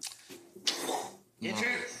 No,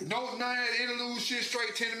 none of that interlude shit,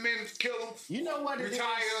 straight 10 minutes, kill him. You know what it is?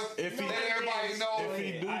 Retire. If he- Let everybody know.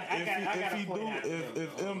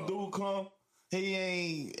 If M do come, he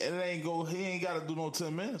ain't gotta do no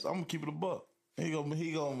 10 minutes. I'm gonna keep it a buck. He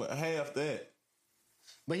gonna half that.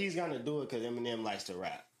 But he's gonna do it because Eminem likes to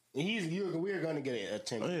rap. We're gonna get a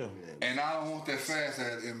 10 minute. And I don't want that fast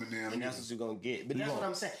ass Eminem. And that's what you're gonna get. But that's what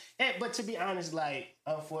I'm saying. Hey, but to be honest, like,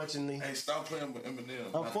 unfortunately, Hey, stop playing with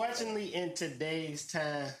Eminem. unfortunately, in today's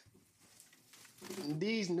time,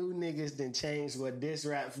 these new niggas done changed what diss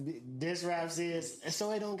raps is,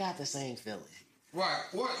 so it don't got the same feeling. Right.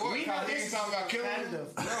 What? We know He this ain't talking about killing him?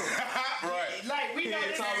 competitive. No. Right. Like we know ain't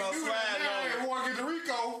this. talking about sliding over. Want to get to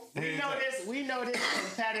Rico? We know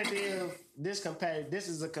this competitive. This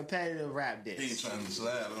is a competitive rap He ain't diss. trying to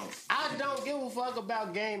slide on. I don't give a fuck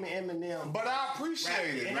about Game and Eminem. But I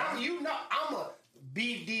appreciate it, And man. I'm a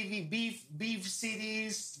beef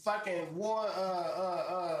CDs, fucking war,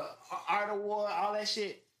 art of war, all that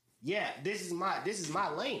shit. Yeah, this is my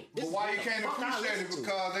lane. This But is why what you the can't fuck I appreciate it? listen to.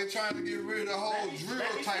 Because they trying to get rid of the whole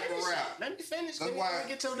drill type of rap. Let me finish. That's why-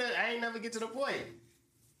 I ain't never get to the point.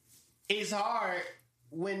 It's hard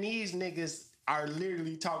when these niggas are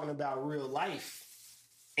literally talking about real life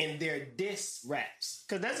in their diss raps.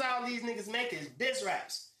 Cause that's all these niggas make is diss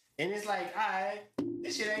raps. And it's like, alright,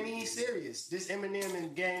 this shit ain't even serious. This Eminem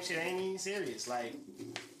and Game shit ain't even serious. Like,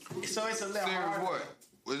 so it's a little Serious hard. what?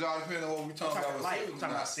 It all depends on what we I'm talking talking about. life. serious I'm or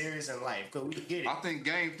talking not. about serious in life. Cause we get it. I think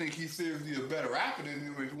Game think he's seriously a better rapper than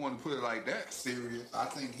him. If you want to put it like that, serious. I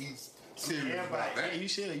think he's serious about that. Yeah, you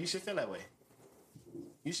should feel that way.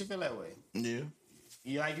 You should feel that way. Yeah.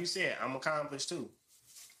 Like you said, I'm accomplished too.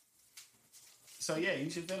 So yeah, you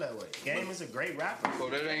should feel that way. Game is a great rapper. So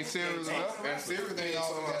that ain't serious enough. That serious ain't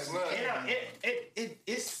all that.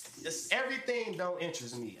 It's everything don't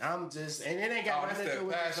interest me. I'm just, and it ain't got Oh, that's nothing to do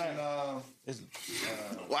that with passion. It's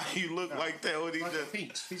Why you look like that? What he fucking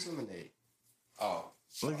just? peach lemonade. Oh,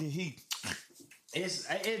 Look at he.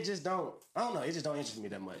 It just don't. I don't know. It just don't interest me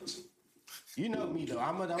that much. You know me though.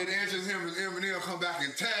 it interests him if Eminem come back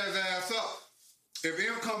and tear his ass up. If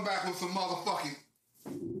M come back with some motherfucking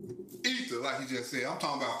ether, like he just said, I'm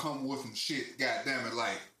talking about coming with some shit. God damn it,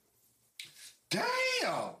 like,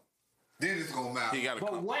 damn. Then it's gonna matter. He got to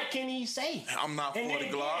But come. what can he say? I'm not And 40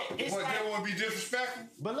 then, Glock. it's But like- that would be disrespectful.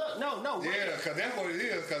 but look, no. Yeah, because that's what it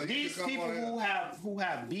is. Because These people who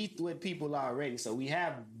have beef with people already, so we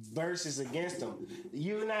have verses against them.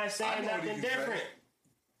 You're not I saying know what he nothing can say. different.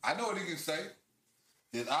 I know what he can say.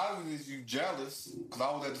 It's obvious you jealous because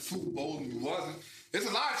I was at the Super Bowl and you wasn't. It's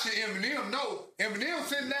a lot of shit Eminem know. Eminem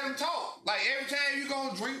said let him talk. Like every time you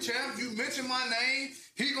gonna drink champ, you mention my name,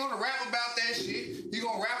 he gonna rap about that shit. He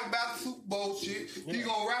gonna rap about the Super Bowl shit. He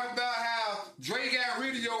gonna rap about how Dre got rid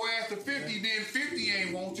of your ass to 50, then 50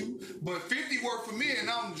 ain't want you. But 50 worked for me and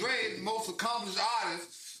I'm Dre, the most accomplished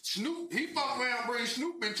artist. Snoop, he fuck around and bring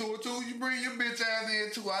Snoop into it too. You bring your bitch ass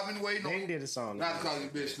in too. I've been waiting on They did a song. not to call you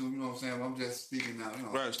bitch Snoop, you know what I'm saying? But I'm just speaking now, you know.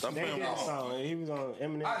 Bro, stop They playing did with a me. song. He was on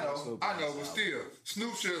Eminem. I know, but still,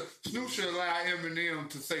 Snoop should allow Eminem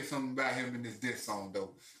to say something about him in this diss song though,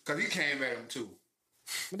 cause he came at him too.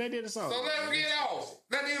 But they did a song. So let him get off.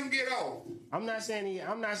 Let him get off. I'm not saying he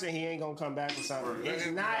ain't gonna come back with something. Let It's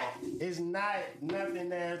him not. get off. It's not nothing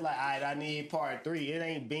that's like, alright, I need part 3. It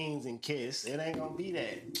ain't Beans and Kiss. It ain't gonna be that.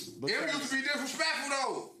 Him used Because to be disrespectful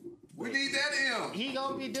though. We need that him. he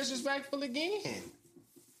gonna be disrespectful again.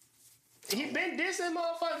 He been dissing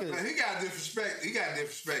motherfuckers. Man, he got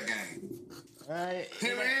disrespect game. Alright?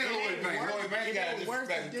 Him and Lloyd Banks. Lloyd Banks got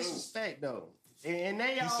disrespect too. disrespect though. And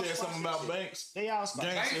they He all said start something some about shit. Banks. They all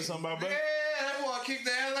start. Gang said something about Yeah, Banks. that boy kicked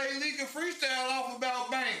the LA League freestyle off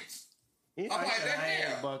about Banks. He I'm like, like, I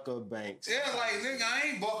damn. ain't Bucko Banks. Yeah, like nigga, I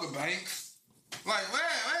ain't Bucker Banks. Like, man,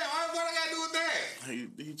 what I gotta do with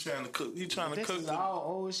that? He trying to cook. He trying to This cook. is all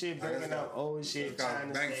old shit, bringing up old shit, trying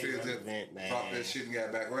to Banks stay said relevant, that man. dropped that shit and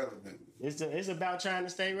got back relevant. It's about trying to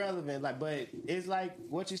stay relevant, like, but it's like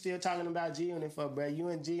what you still talking about G-Unit for, bro. You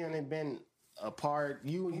and G-Unit been apart.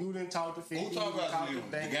 You didn't talk to 50. Who talk you didn't about talk to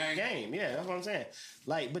G-Unit? Banks. The gang? Yeah, that's what I'm saying.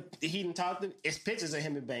 Like, but he didn't talk to. It's pictures of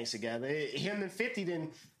him and Banks together. Him and 50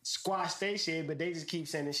 didn't squash their shit, but they just keep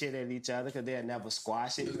sending shit at each other because they'll never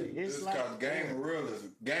squash it. It's It's like called Game of Realism.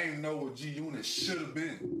 Game know what G Unit should have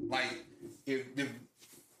been. Like if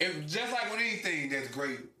just like with anything that's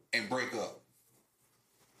great and break up.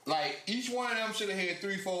 Like each one of them should have had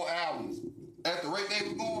 3-4 albums. At the rate they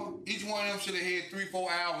was going, each one of them should have had 3-4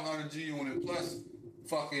 albums on the G Unit plus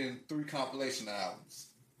fucking 3 compilation albums.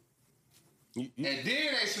 And then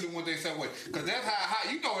they should have went their separate way. Cause that's how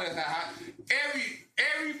hot, you know that's how hot.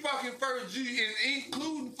 Every fucking first G,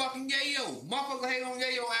 including fucking Yayo. Motherfucker hate on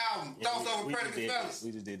Yayo album. Thoughts over we just Predicate did Fellas. this.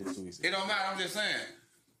 We just did this 2 weeks It ago. don't matter, I'm just saying.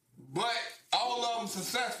 But all of them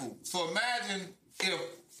successful. So imagine if,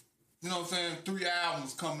 you know what I'm saying, 3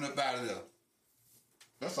 albums coming up out of there.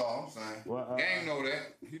 That's all I'm saying. Well, Game know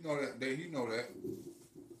that. He know that. He know that.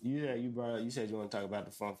 You said you want to talk about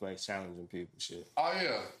the Funk Flex challenging people shit. Oh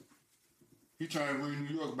yeah. He trying to bring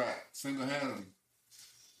New York back single-handedly.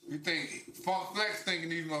 You think Funk Flex thinking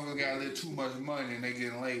these motherfuckers got a little too much money and they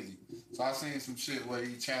getting lazy. So I seen some shit where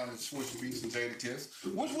he challenged Switch Beats and Jadakiss,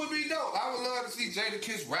 which would be dope. I would love to see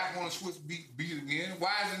Jadakiss rap on a Switch beat again.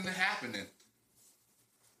 Why isn't it happening?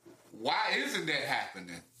 why isn't that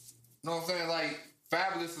happening? You know what I'm saying? Like,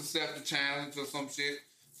 Fabulous accept the challenge or some shit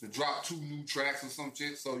to drop 2 new tracks or some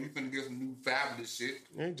shit, so you finna get some new Fabulous shit.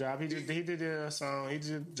 He dropped. He did a song. He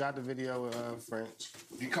just dropped a video with French.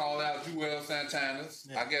 He called out Joel Santana's.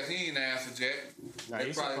 Yeah. I guess he ain't answered yet. Nah,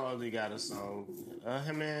 he supposedly got a song.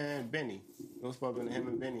 Him and Benny. It was supposed to be him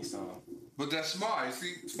and Benny song. But that's smart. You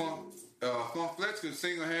see, Funk Flex could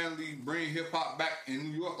single-handedly bring hip-hop back in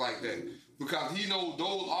New York like that. Because he knows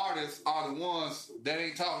those artists are the ones that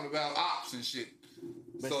ain't talking about ops and shit.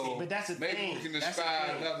 But that's the maybe thing. we can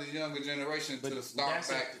inspire another younger generation to start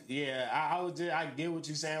back. I get what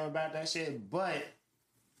you're saying about that shit, but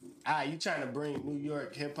you trying to bring New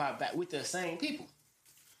York hip hop back with the same people.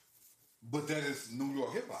 But that is New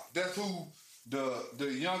York hip hop. That's who the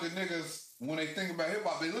younger niggas, when they think about hip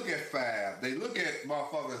hop, they look at Fab. They look at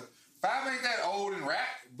motherfuckers. Fab ain't that old and rap.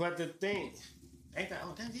 But the thing, ain't that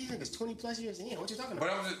old? Damn, these niggas 20 plus years in. What you talking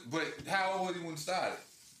about? But how old was he when it started?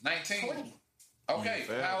 19? 20. Okay,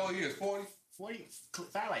 how old he is? 40? 40,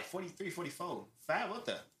 Fab like 43, 44. Fab what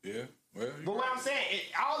the? Yeah. Well, but what I'm saying,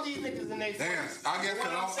 all these niggas in their 40s. Damn, I guess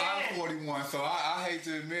I'm 41, so I hate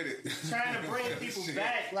to admit it. Trying to bring people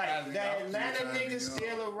back, like the Atlanta niggas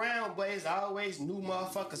still around, but it's always new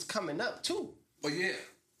motherfuckers coming up too. But yeah.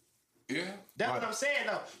 That's what I'm saying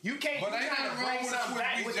though. You can't try to bring something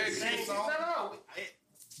back with the same song. No.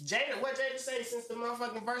 Jada, what Jada say since the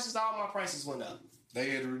motherfucking verses, all my prices went up. They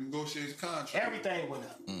had to renegotiate the contract. Everything went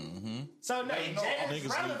up. Mm-hmm. So no, Jada's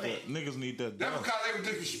relevant. Niggas need that. That's because they were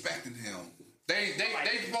disrespecting him. They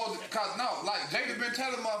supposed to, cause no, like Jada been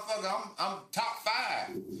telling motherfucker, I'm top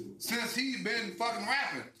 5 since he been fucking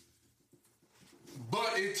rapping.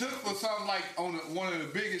 But it took for something like on one of the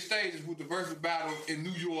biggest stages with the versus battle in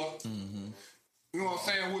New York. Mm-hmm. You know what I'm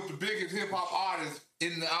saying? With the biggest hip hop artists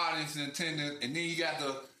in the audience and attendance, and then you got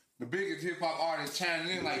the biggest hip hop artist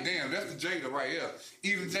chiming in like, damn, that's the Jada right here.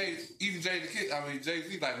 Even Jada Kid, I mean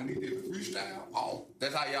Jay-Z, like when he did the freestyle,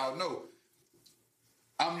 that's how y'all know.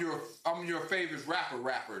 I'm your favorite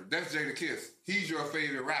rapper. That's Jada Kiss. He's your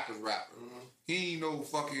favorite rapper. Mm-hmm. He ain't no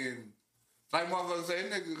fucking, like motherfuckers say,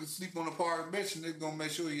 nigga can sleep on the park bench and nigga gonna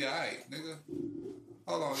make sure he alright, nigga.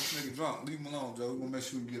 Hold on, this nigga drunk. Leave him alone, Joe. We gonna make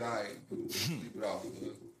sure he get alright. Sleep it off,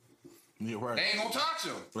 nigga. You're right. They ain't gonna touch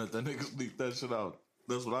him. Let that nigga sleep that shit out.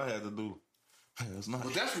 That's what I had to do. That's not.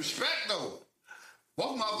 But that's respect though.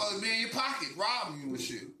 Both motherfuckers be in your pocket, robbing you and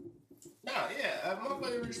shit. No, yeah,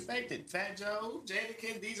 motherfuckers respected. Fat Joe, Jada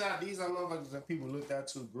Kid, these are motherfuckers that people looked out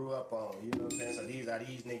to, grew up on. You know what I'm saying? So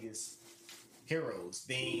these niggas heroes,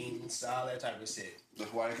 Beans, all that type of shit.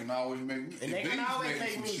 That's why they can always make music. And they can always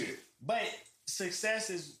make music. Shit. But success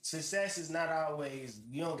is not always,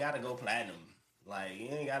 you don't gotta go platinum. Like, you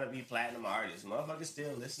ain't gotta be platinum artist. Motherfuckers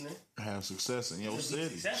still listening. Have success in your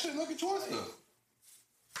city. Shit, look at Twista.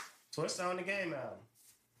 Twista on the Game album.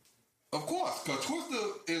 Of course, because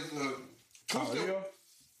Twista is a... Twista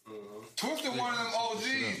one of them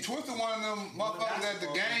OGs. Twista one of them motherfuckers that the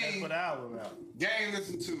game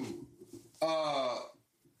listen to.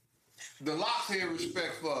 The Locks had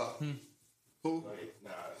respect for. Who?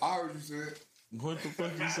 Nah. I heard you say it. What the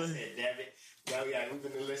fuck you say? I said, damn it. No, yeah, we've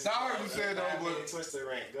been listening. I heard you say though, but Twista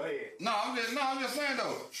rant. Go ahead. No, I'm just saying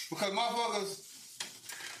though, because motherfuckers,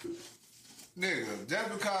 nigga, just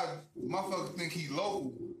because motherfuckers think he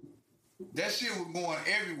local, that shit was going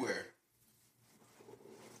everywhere.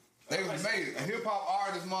 They was amazing. A hip hop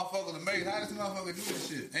artist, motherfuckers amazing. How this motherfucker do this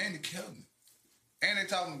shit? And they killed me. And they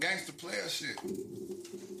talking gangster player shit.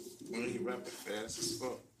 When he rapping fast as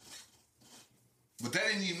fuck. But that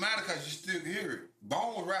didn't even matter because you still hear it.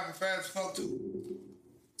 Bone was rapping fast as fuck too.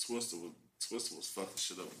 Twista was fucking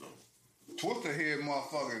shit up though. Twista had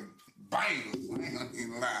motherfucking bangers. I ain't gonna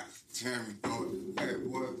even lie. Jeremy Jordan. Hey,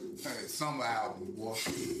 boy. Hey, summer album, boy.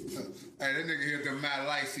 Hey, that nigga hit them Mad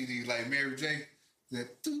Light CDs like Mary J.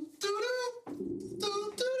 That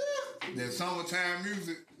that summertime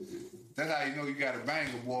music. That's how you know you got a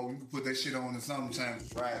banger, boy. You can put that shit on in the summertime and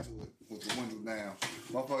drive to it with the window down.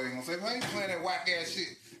 Motherfucker ain't gonna say, why you playing that whack ass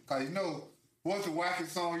shit? Cause you know, what's the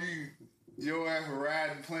wackest song your ass were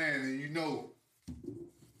riding playing and you know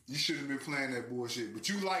you shouldn't have been playing that bullshit, but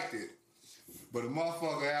you liked it. But a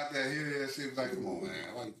motherfucker out there hear that shit was like, come on, man,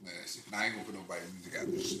 why you playing that shit? Nah, I ain't gonna put nobody music out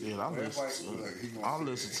there. Shit. Yeah, I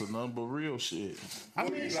listen to nothing but real shit. I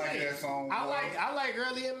mean, you like that song? I like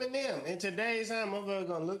early Eminem. In today's time, motherfucker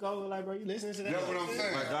gonna look over like, bro, you listening to that? That's what I'm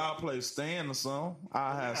saying. Like I play Stan or song.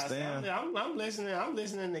 I have Stan. I'm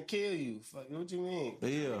listening to Kill You. Fuck, what you mean?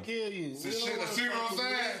 Yeah. Kill You. See what I'm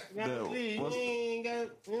saying? You ain't got,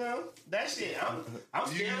 you know, that shit. I'm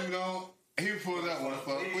scared. You don't. He pulled that one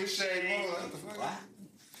fuck with shade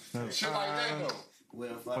more. Shit like that though.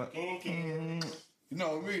 Well, fucking You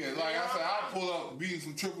know me, like I said, I pull up beating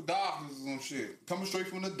some triple darkness or some shit. Coming straight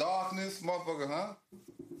from the darkness, motherfucker, huh?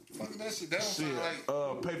 Fuck that shit. That don't sound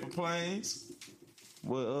like... Paper Planes.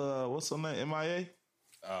 With, what's her name? MIA?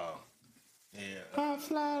 Oh. Yeah. I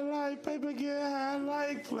fly like paper, get high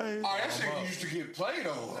like planes. Oh, that shit used to get played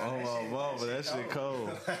on. Oh, my mama, that shit cold.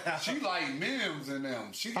 She like Mims and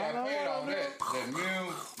them. She got paid off that. That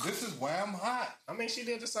Mims, this is why I'm hot. I mean, she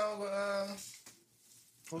did the song with,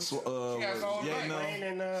 She got songs yeah, like no. Wayne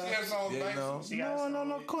and, She got songs Yeah, like no. She got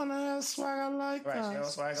No corner has swagger like Right, she don't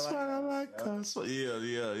us. swagger like us.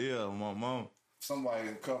 Yeah, my mom. somebody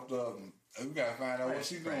cuffed up and we gotta find out what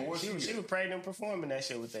she doing. What she was get? pregnant performing that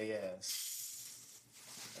shit with their ass.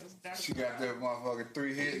 She got that motherfucking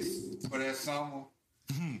 3 hits for that summer.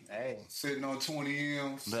 Hey. Sitting on 20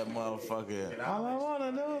 M's. That motherfucker. All I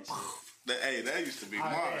wanna know. That used to be Oh,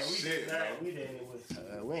 my yeah, shit,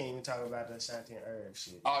 bro. we ain't even talking about the Shanti and Herb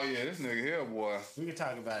shit. Oh yeah, this nigga here, boy. We can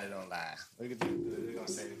talk about it on live. We can do it. We're gonna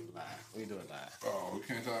say it live. We can do it live. Oh, we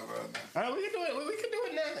can't talk about it now. All right, we can do it. We can do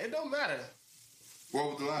it now. It don't matter. What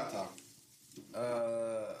was the live topic?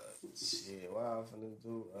 Shit. What I'm finna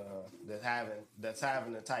do? That's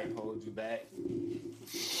having the type hold you back.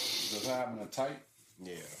 Just having a tight.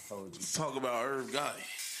 Yeah, hold you. Talk about Irv Gotti.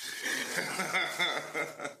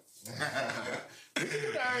 We can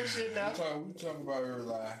do the Herb shit now. We talk about her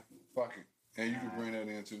live. Fuck it. And you can bring that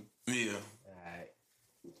in too. Yeah. All right.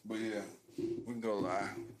 But yeah, we can go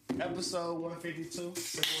live. Episode 152.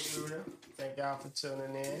 Sipping with the Real. Thank y'all for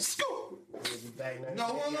tuning in. We'll be back next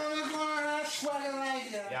No week. one on the corner swagger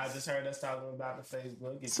like that. Y'all just heard us talking about the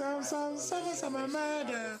Facebook. Get Some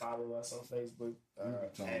murder. Follow us on Facebook.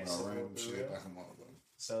 Talking at about Sipping random with the shit Real, like a motherfucker.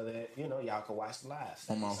 so that y'all can watch the live.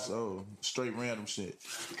 On my soul. Straight random shit.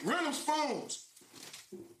 Random spoons.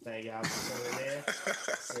 Thank y'all for tuning in.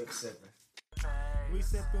 Sipping. We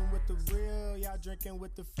sipping with the real, y'all drinking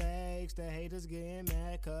with the fakes. The haters getting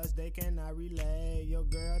mad cause they cannot relate. Your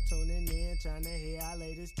girl tuning in, trying to hear our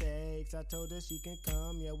latest takes. I told her she can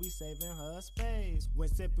come, yeah, we saving her space. When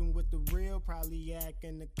sipping with the real, probably yak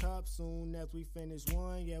in the cup. Soon as we finish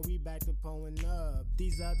one, yeah, we back to pulling up.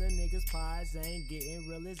 These other niggas' pies ain't getting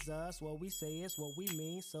real as us. What we say is what we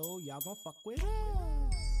mean, so y'all gon' fuck with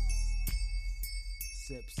us.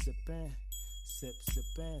 Sip, sippin'. Sip,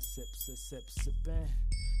 sippin', sip, sip, sippin',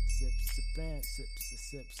 sip, sippin', sip,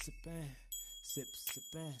 sippin', sip,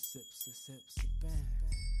 sippin', sip, sip, sippin'.